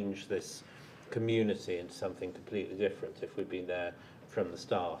have changed this community into something completely different if we'd been there from the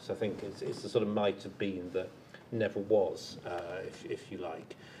start. I think it's the sort of might have been that never was, if you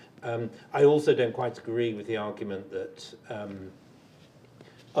like. I also don't quite agree with the argument that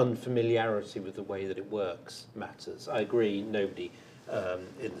unfamiliarity with the way that it works matters. I agree nobody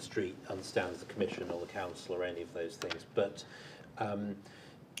in the street understands the Commission or the Council or any of those things, but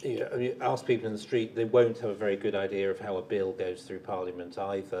ask people in the street, they won't have a very good idea of how a bill goes through Parliament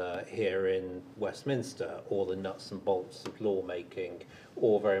either here in Westminster, or the nuts and bolts of lawmaking,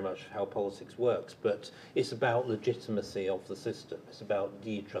 or very much how politics works. But it's about legitimacy of the system. It's about,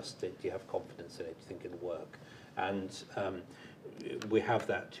 do you trust it, do you have confidence in it, do you think it'll work? And we have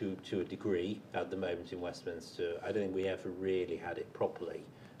that to a degree at the moment in Westminster. I don't think we ever really had it properly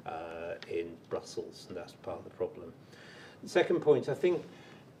in Brussels, and that's part of the problem. The second point, I think,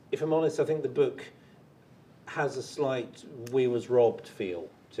 if I'm honest, I think the book has a slight "we was robbed" feel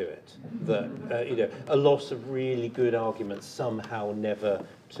to it. That a lot of really good arguments somehow never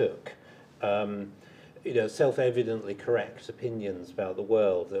took. Self-evidently correct opinions about the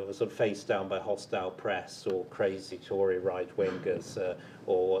world that were sort of faced down by hostile press or crazy Tory right-wingers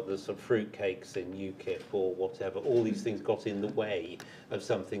or the sort of fruitcakes in UKIP or whatever. All these things got in the way of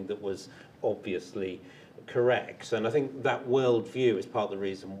something that was obviously correct. And I think that worldview is part of the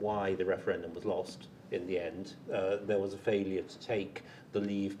reason why the referendum was lost in the end. There was a failure to take the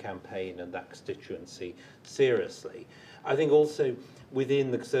Leave campaign and that constituency seriously. I think also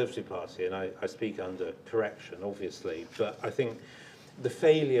within the Conservative Party, and I speak under correction, obviously, but I think the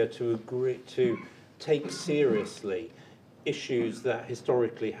failure to agree to take seriously issues that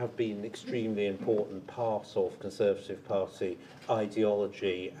historically have been an extremely important part of Conservative Party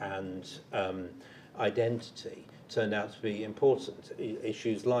ideology and identity turned out to be important.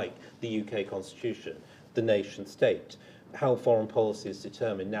 Issues like the UK Constitution, the nation state, how foreign policy is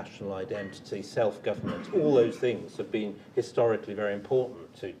determined, national identity, self-government, all those things have been historically very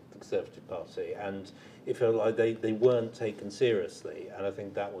important to the Conservative Party, and it felt like they weren't taken seriously, and I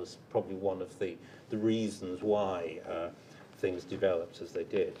think that was probably one of the reasons why things developed as they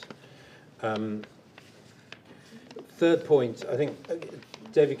did. Third point, I think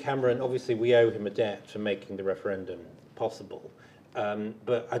David Cameron, obviously we owe him a debt for making the referendum possible,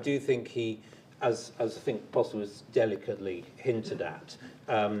 but I do think he, as I think possibly was delicately hinted at,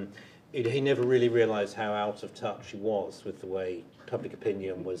 he never really realised how out of touch he was with the way public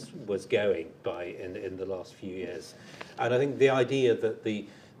opinion was going in the last few years. And I think the idea that the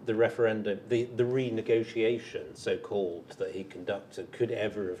referendum, the renegotiation, so-called, that he conducted could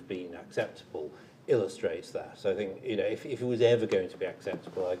ever have been acceptable illustrates that. So I think, if it was ever going to be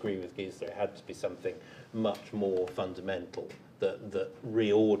acceptable, I agree with Gisela, it had to be something much more fundamental that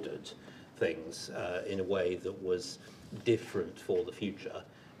reordered things in a way that was different for the future,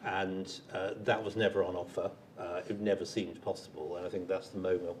 and that was never on offer. It never seemed possible, and I think that's the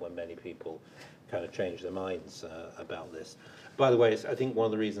moment when many people kind of change their minds about this. By the way, I think one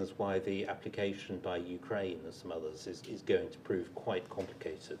of the reasons why the application by Ukraine and some others is going to prove quite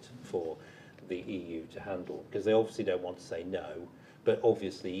complicated for the EU to handle, because they obviously don't want to say no, but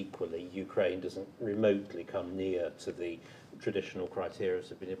obviously equally Ukraine doesn't remotely come near to the traditional criteria that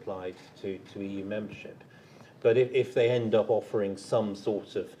have been applied to EU membership. But if they end up offering some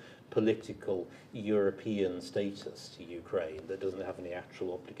sort of political European status to Ukraine that doesn't have any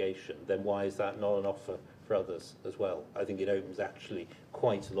actual obligation, then why is that not an offer for others as well? I think it opens actually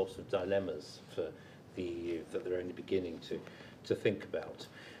quite a lot of dilemmas for the EU that they're only beginning to think about.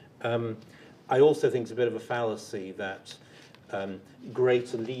 I also think it's a bit of a fallacy that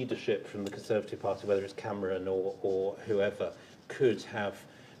greater leadership from the Conservative Party, whether it's Cameron or whoever, could have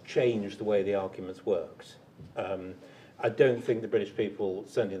changed the way the arguments worked. I don't think the British people,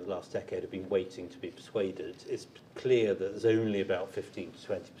 certainly in the last decade, have been waiting to be persuaded. It's clear that there's only about 15 to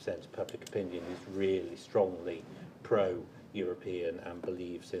 20% of public opinion is really strongly pro European and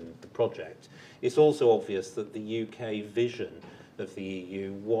believes in the project. It's also obvious that the UK vision of the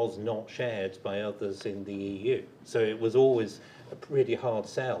EU was not shared by others in the EU. So it was always a pretty hard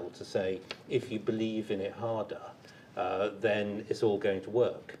sell to say, if you believe in it harder, then it's all going to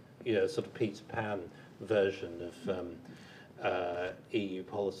work. You know, sort of Peter Pan version of EU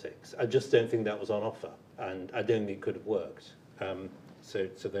politics. I just don't think that was on offer, and I don't think it could have worked. So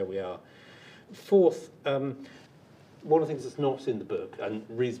there we are. Fourth, one of the things that's not in the book, and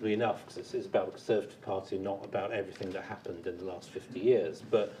reasonably enough, because it's about the Conservative Party, not about everything that happened in the last 50 years,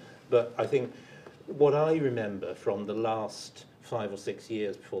 but I think what I remember from the last 5 or 6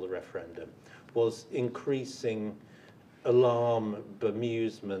 years before the referendum was increasing alarm,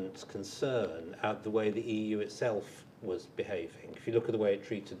 bemusement, concern at the way the EU itself was behaving. If you look at the way it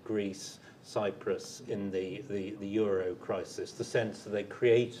treated Greece, Cyprus in the euro crisis, the sense that they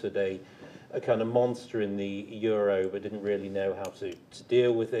created a kind of monster in the euro but didn't really know how to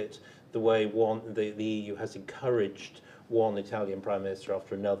deal with it, the way the EU has encouraged one Italian Prime Minister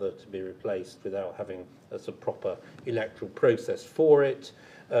after another to be replaced without having a sort of proper electoral process for it,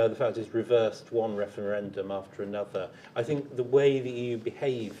 the fact it's reversed one referendum after another. I think the way the EU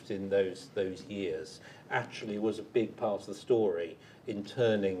behaved in those years actually was a big part of the story in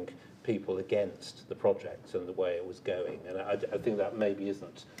turning people against the project and the way it was going. And I think that maybe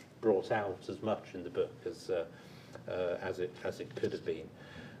isn't brought out as much in the book as it could have been.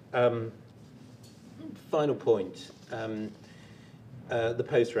 Final point, the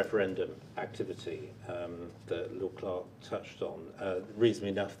post-referendum activity that Lord Clarke touched on. Reasonably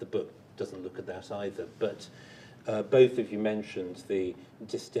enough, the book doesn't look at that either, but both of you mentioned the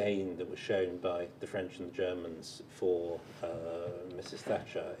disdain that was shown by the French and the Germans for Mrs.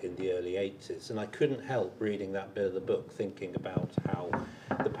 Thatcher in the early 80s, and I couldn't help reading that bit of the book thinking about how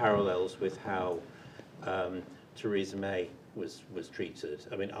the parallels with how Theresa May was treated.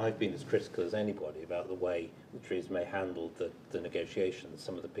 I mean, I've been as critical as anybody about the way Theresa May handled the negotiations,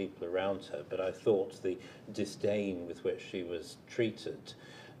 some of the people around her, but I thought the disdain with which she was treated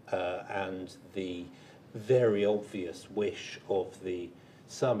and the very obvious wish of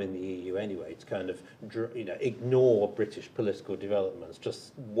some in the EU anyway to kind of ignore British political developments,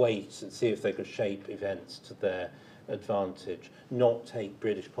 just wait and see if they could shape events to their advantage, not take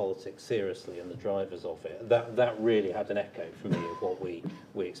British politics seriously and the drivers of it. That really had an echo for me of what we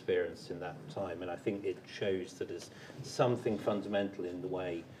experienced in that time, and I think it shows that there's something fundamental in the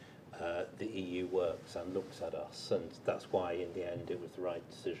way the EU works and looks at us, and that's why in the end it was the right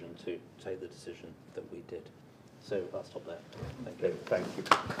decision to take the decision that we did. So I'll stop there. Thank you. Thank you.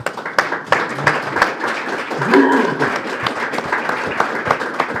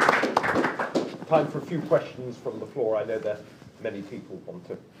 Time for a few questions from the floor. I know that many people want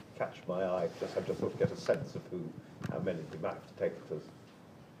to catch my eye. I just want to get a sense of how many we might have to take this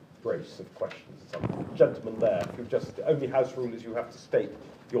brace of questions. Some gentleman there, the only house rule is you have to state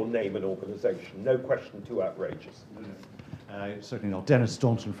your name and organisation. No question too outrageous. Certainly not. Dennis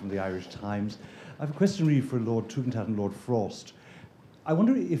Staunton from the Irish Times. I have a question really for Lord Tugendhat and Lord Frost. I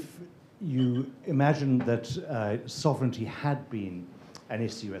wonder if you imagine that sovereignty had been an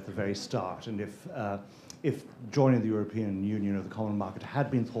issue at the very start, and if joining the European Union or the common market had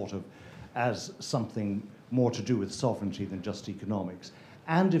been thought of as something more to do with sovereignty than just economics,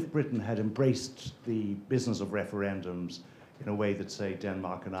 and if Britain had embraced the business of referendums in a way that, say,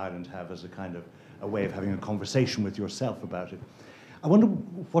 Denmark and Ireland have as a kind of a way of having a conversation with yourself about it, I wonder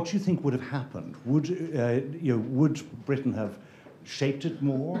what you think would have happened. Would Britain have shaped it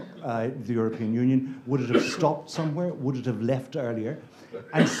more, the European Union? Would it have stopped somewhere? Would it have left earlier?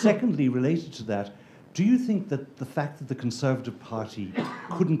 And secondly, related to that, do you think that the fact that the Conservative Party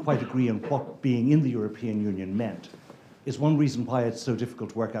couldn't quite agree on what being in the European Union meant is one reason why it's so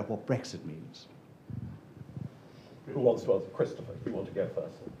difficult to work out what Brexit means? Who wants to answer? Christopher, you want to go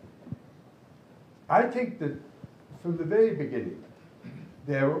first? I think that from the very beginning,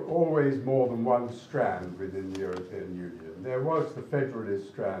 there were always more than one strand within the European Union. There was the federalist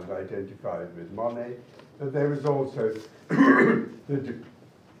strand identified with Monet, but there was also the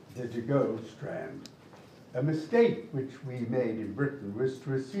de Gaulle strand. A mistake which we made in Britain was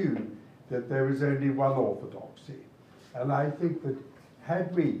to assume that there was only one orthodoxy. And I think that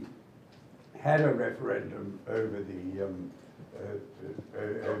had we had a referendum over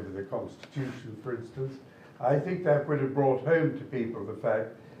the Constitution, for instance, I think that would have brought home to people the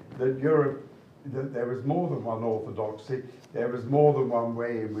fact that that there was more than one orthodoxy, there was more than one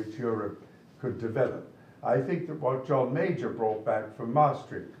way in which Europe could develop. I think that what John Major brought back from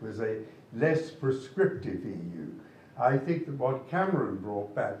Maastricht was a less prescriptive EU. I think that what Cameron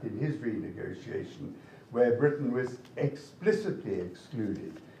brought back in his renegotiation where Britain was explicitly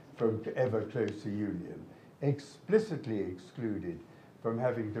excluded from ever closer union, explicitly excluded from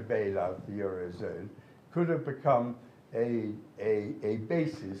having to bail out the Eurozone, could have become a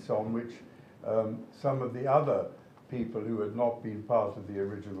basis on which some of the other people who had not been part of the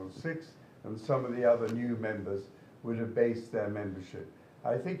original six and some of the other new members would have based their membership.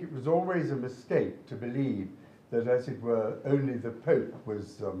 I think it was always a mistake to believe that, as it were, only the Pope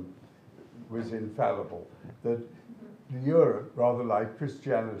was infallible, that Europe, rather like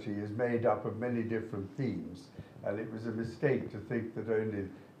Christianity, is made up of many different themes, and it was a mistake to think that only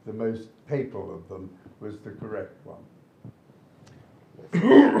the most papal of them was the correct one.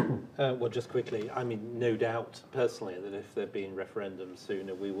 Well, just quickly, I mean, no doubt personally that if there'd been referendums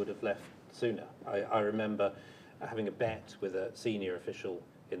sooner, we would have left sooner. I remember having a bet with a senior official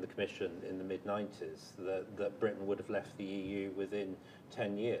in the Commission in the mid-90s that Britain would have left the EU within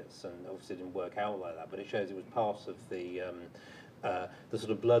 10 years, and obviously it didn't work out like that, but it shows it was part of the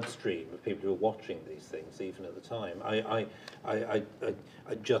sort of bloodstream of people who were watching these things even at the time. I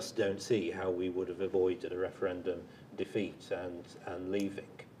just don't see how we would have avoided a referendum defeat and leaving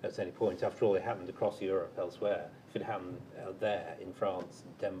at any point. After all, it happened across Europe elsewhere. If it happened there, in France,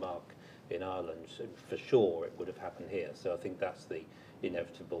 Denmark, in Ireland, for sure it would have happened here. So I think that's the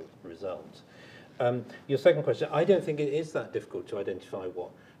inevitable result. Your second question, I don't think it is that difficult to identify what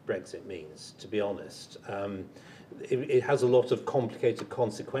Brexit means, to be honest. It has a lot of complicated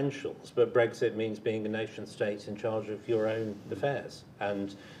consequentials, but Brexit means being a nation state in charge of your own affairs,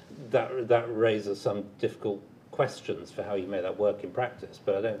 and that raises some difficult questions for how you make that work in practice,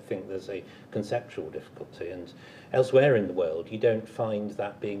 but I don't think there's a conceptual difficulty. And elsewhere in the world, you don't find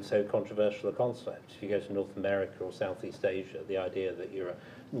that being so controversial a concept. If you go to North America or Southeast Asia, the idea that you're a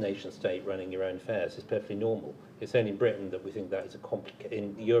nation state running your own affairs is perfectly normal. It's only in Britain that we think that is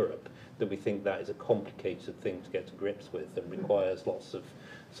in Europe that we think that is a complicated thing to get to grips with and requires lots of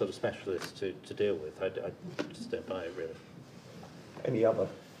sort of specialists to deal with. I just don't buy it, really. Any other?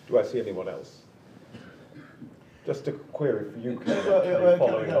 Do I see anyone else? Just a query for you, Claire,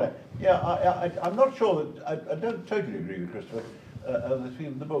 following on. Yeah, I'm not sure that, I don't totally agree with Christopher, the theme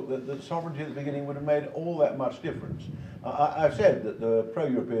of the book, that sovereignty at the beginning would have made all that much difference. I've said that the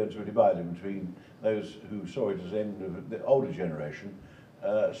pro-Europeans were divided between those who saw it as the end of the older generation,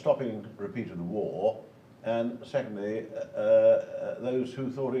 stopping repeat of the war, and secondly, those who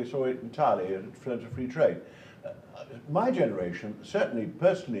thought he saw it entirely in terms of free trade. My generation, certainly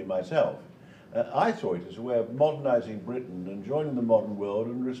personally myself, I saw it as a way of modernising Britain and joining the modern world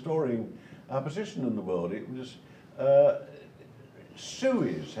and restoring our position in the world. It was,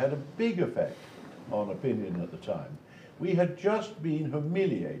 Suez had a big effect on opinion at the time. We had just been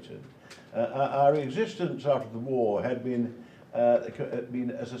humiliated. Our existence after the war had been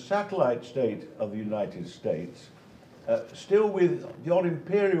as a satellite state of the United States, still with the old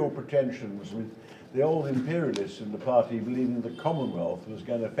imperial pretensions, with the old imperialists in the party believing the Commonwealth was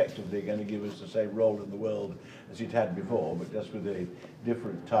effectively going to give us the same role in the world as it had before, but just with a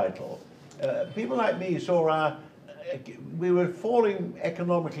different title. People like me saw we were falling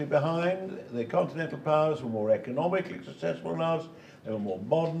economically behind. The continental powers were more economically successful than us. They were more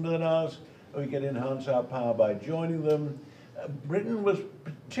modern than us. We could enhance our power by joining them. Britain was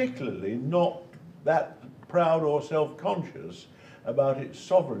particularly not that proud or self-conscious about its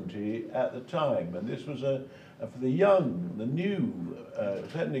sovereignty at the time, and this was for the young, the new,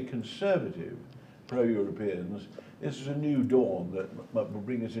 certainly conservative pro-Europeans, this was a new dawn that will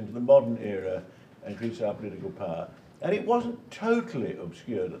bring us into the modern era and increase our political power. And it wasn't totally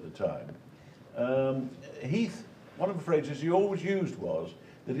obscured at the time. Heath, one of the phrases he always used was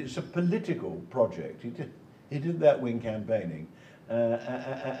that it's a political project. He did that when campaigning,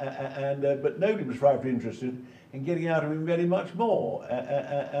 but nobody was frightfully interested in getting out of him very much more.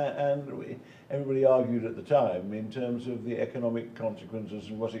 And everybody argued at the time in terms of the economic consequences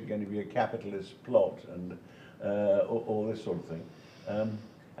and was it going to be a capitalist plot and all this sort of thing.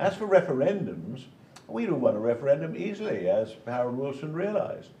 As for referendums, we'd have won a referendum easily, as Harold Wilson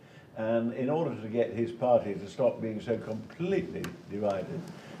realised. And in order to get his party to stop being so completely divided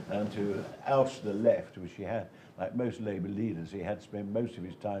and to oust the left, which he had, like most Labour leaders, he had spent most of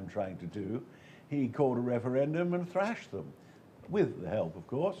his time trying to do, he called a referendum and thrashed them, with the help, of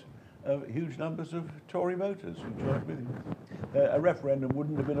course, of huge numbers of Tory voters who joined with him. A referendum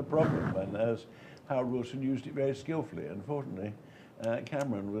wouldn't have been a problem, and as Harold Wilson used it very skillfully. Unfortunately,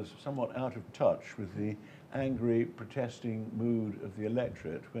 Cameron was somewhat out of touch with the angry, protesting mood of the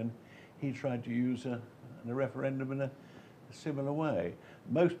electorate when he tried to use a referendum in a similar way.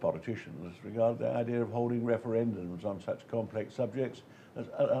 Most politicians regard the idea of holding referendums on such complex subjects as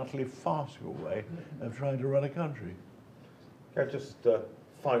an utterly farcical way of trying to run a country. Okay, just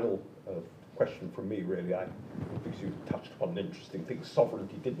final question from me, really. Because you touched upon an interesting thing.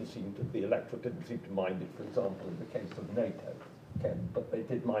 Sovereignty the electorate didn't seem to mind it, for example, in the case of NATO, Ken, but they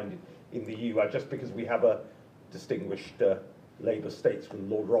did mind it in the EU. Just because we have a distinguished Labour statesman,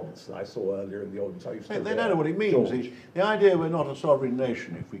 Lord Robertson, I saw earlier in the audience. They don't know what it means. The idea we're not a sovereign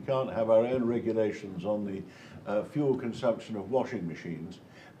nation if we can't have our own regulations on the fuel consumption of washing machines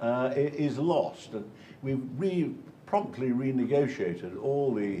is lost. And we've promptly renegotiated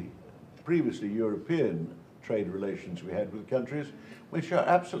all the previously European trade relations we had with countries, which are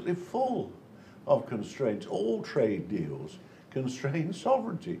absolutely full of constraints. All trade deals constrain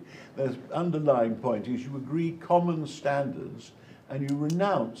sovereignty. The underlying point is you agree common standards and you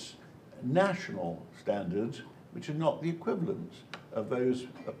renounce national standards which are not the equivalent of those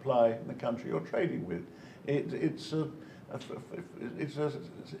applied in the country you're trading with. It's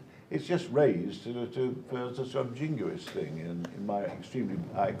just raised as a sort of jingoist thing in my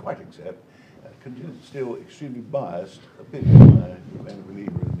I quite accept, still extremely biased opinion. I'm a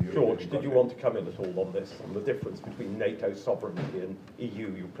believer in the European George, did you want to come in at all on this, on the difference between NATO sovereignty and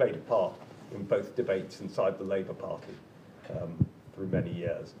EU? You played a part in both debates inside the Labour Party through many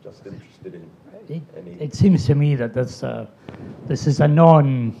years. Just interested in any... It seems to me that this is a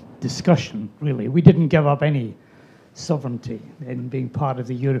non-discussion, really. We didn't give up any sovereignty in being part of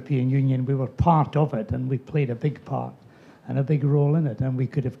the European Union. We were part of it, and we played a big part and a big role in it, and we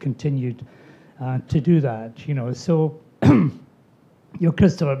could have continued to do that, you know. So,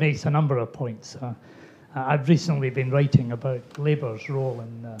 Christopher makes a number of points. I've recently been writing about Labour's role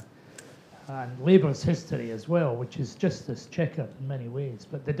and Labour's history as well, which is just as checkered in many ways.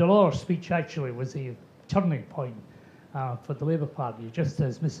 But the Delors speech actually was a turning point for the Labour Party. Just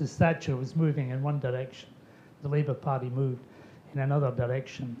as Mrs. Thatcher was moving in one direction, the Labour Party moved in another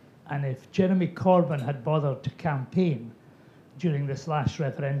direction. And if Jeremy Corbyn had bothered to campaign during this last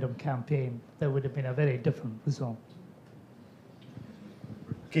referendum campaign, there would have been a very different result.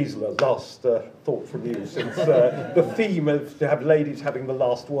 Gisela, last thought from you, since the theme of to have ladies having the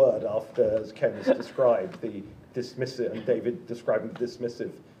last word after, as Ken has described, the dismissive, and David describing the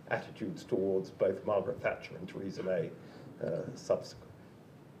dismissive attitudes towards both Margaret Thatcher and Theresa May subsequent.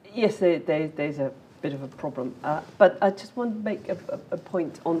 Yes, there's a bit of a problem, but I just want to make a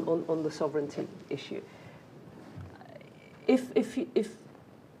point on the sovereignty issue.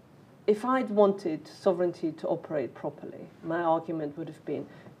 If I'd wanted sovereignty to operate properly, my argument would have been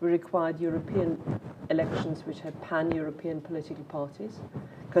we required European elections which had pan-European political parties,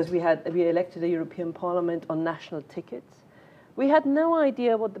 because we elected a European Parliament on national tickets. We had no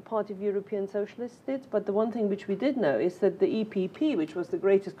idea what the Party of European Socialists did, but the one thing which we did know is that the EPP, which was the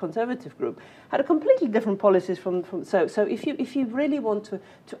greatest conservative group, had a completely different policies from so if you really want to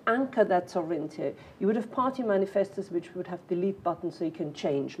anchor that sovereignty, you would have party manifestos which would have delete buttons so you can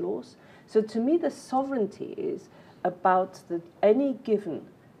change laws. So to me, the sovereignty is about that any given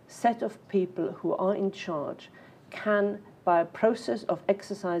set of people who are in charge can, by a process of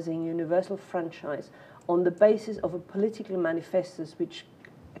exercising universal franchise, on the basis of a political manifestos which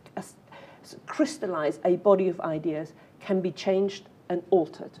crystallize a body of ideas, can be changed and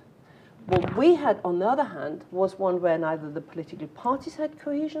altered. What we had, on the other hand, was one where neither the political parties had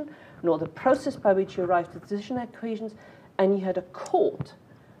cohesion, nor the process by which you arrived at the decision had cohesion, and you had a court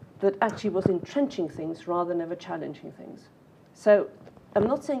that actually was entrenching things rather than ever challenging things. So I'm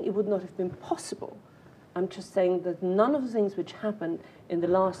not saying it would not have been possible. I'm just saying that none of the things which happened in the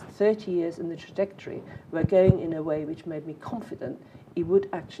last 30 years in the trajectory were going in a way which made me confident it would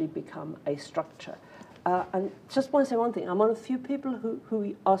actually become a structure. And just want to say one thing. I'm one of the few people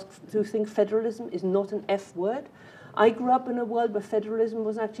who think federalism is not an F word. I grew up in a world where federalism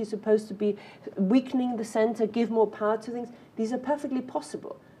was actually supposed to be weakening the centre, give more power to things. These are perfectly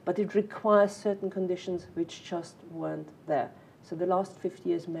possible, but it requires certain conditions which just weren't there. So the last 50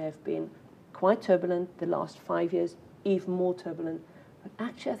 years may have been quite turbulent, the last 5 years even more turbulent. But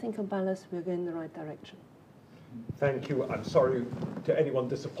actually, I think on balance, we're going in the right direction. Thank you. I'm sorry to anyone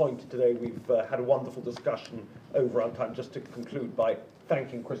disappointed today. We've had a wonderful discussion over our time. Just to conclude by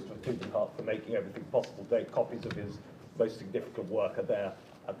thanking Christopher Tugendhat for making everything possible today. Copies of his most significant work are there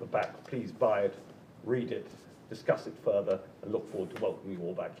at the back. Please buy it, read it, discuss it further, and look forward to welcoming you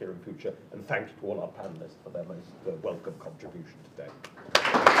all back here in future. And thank you to all our panellists for their most welcome contribution today.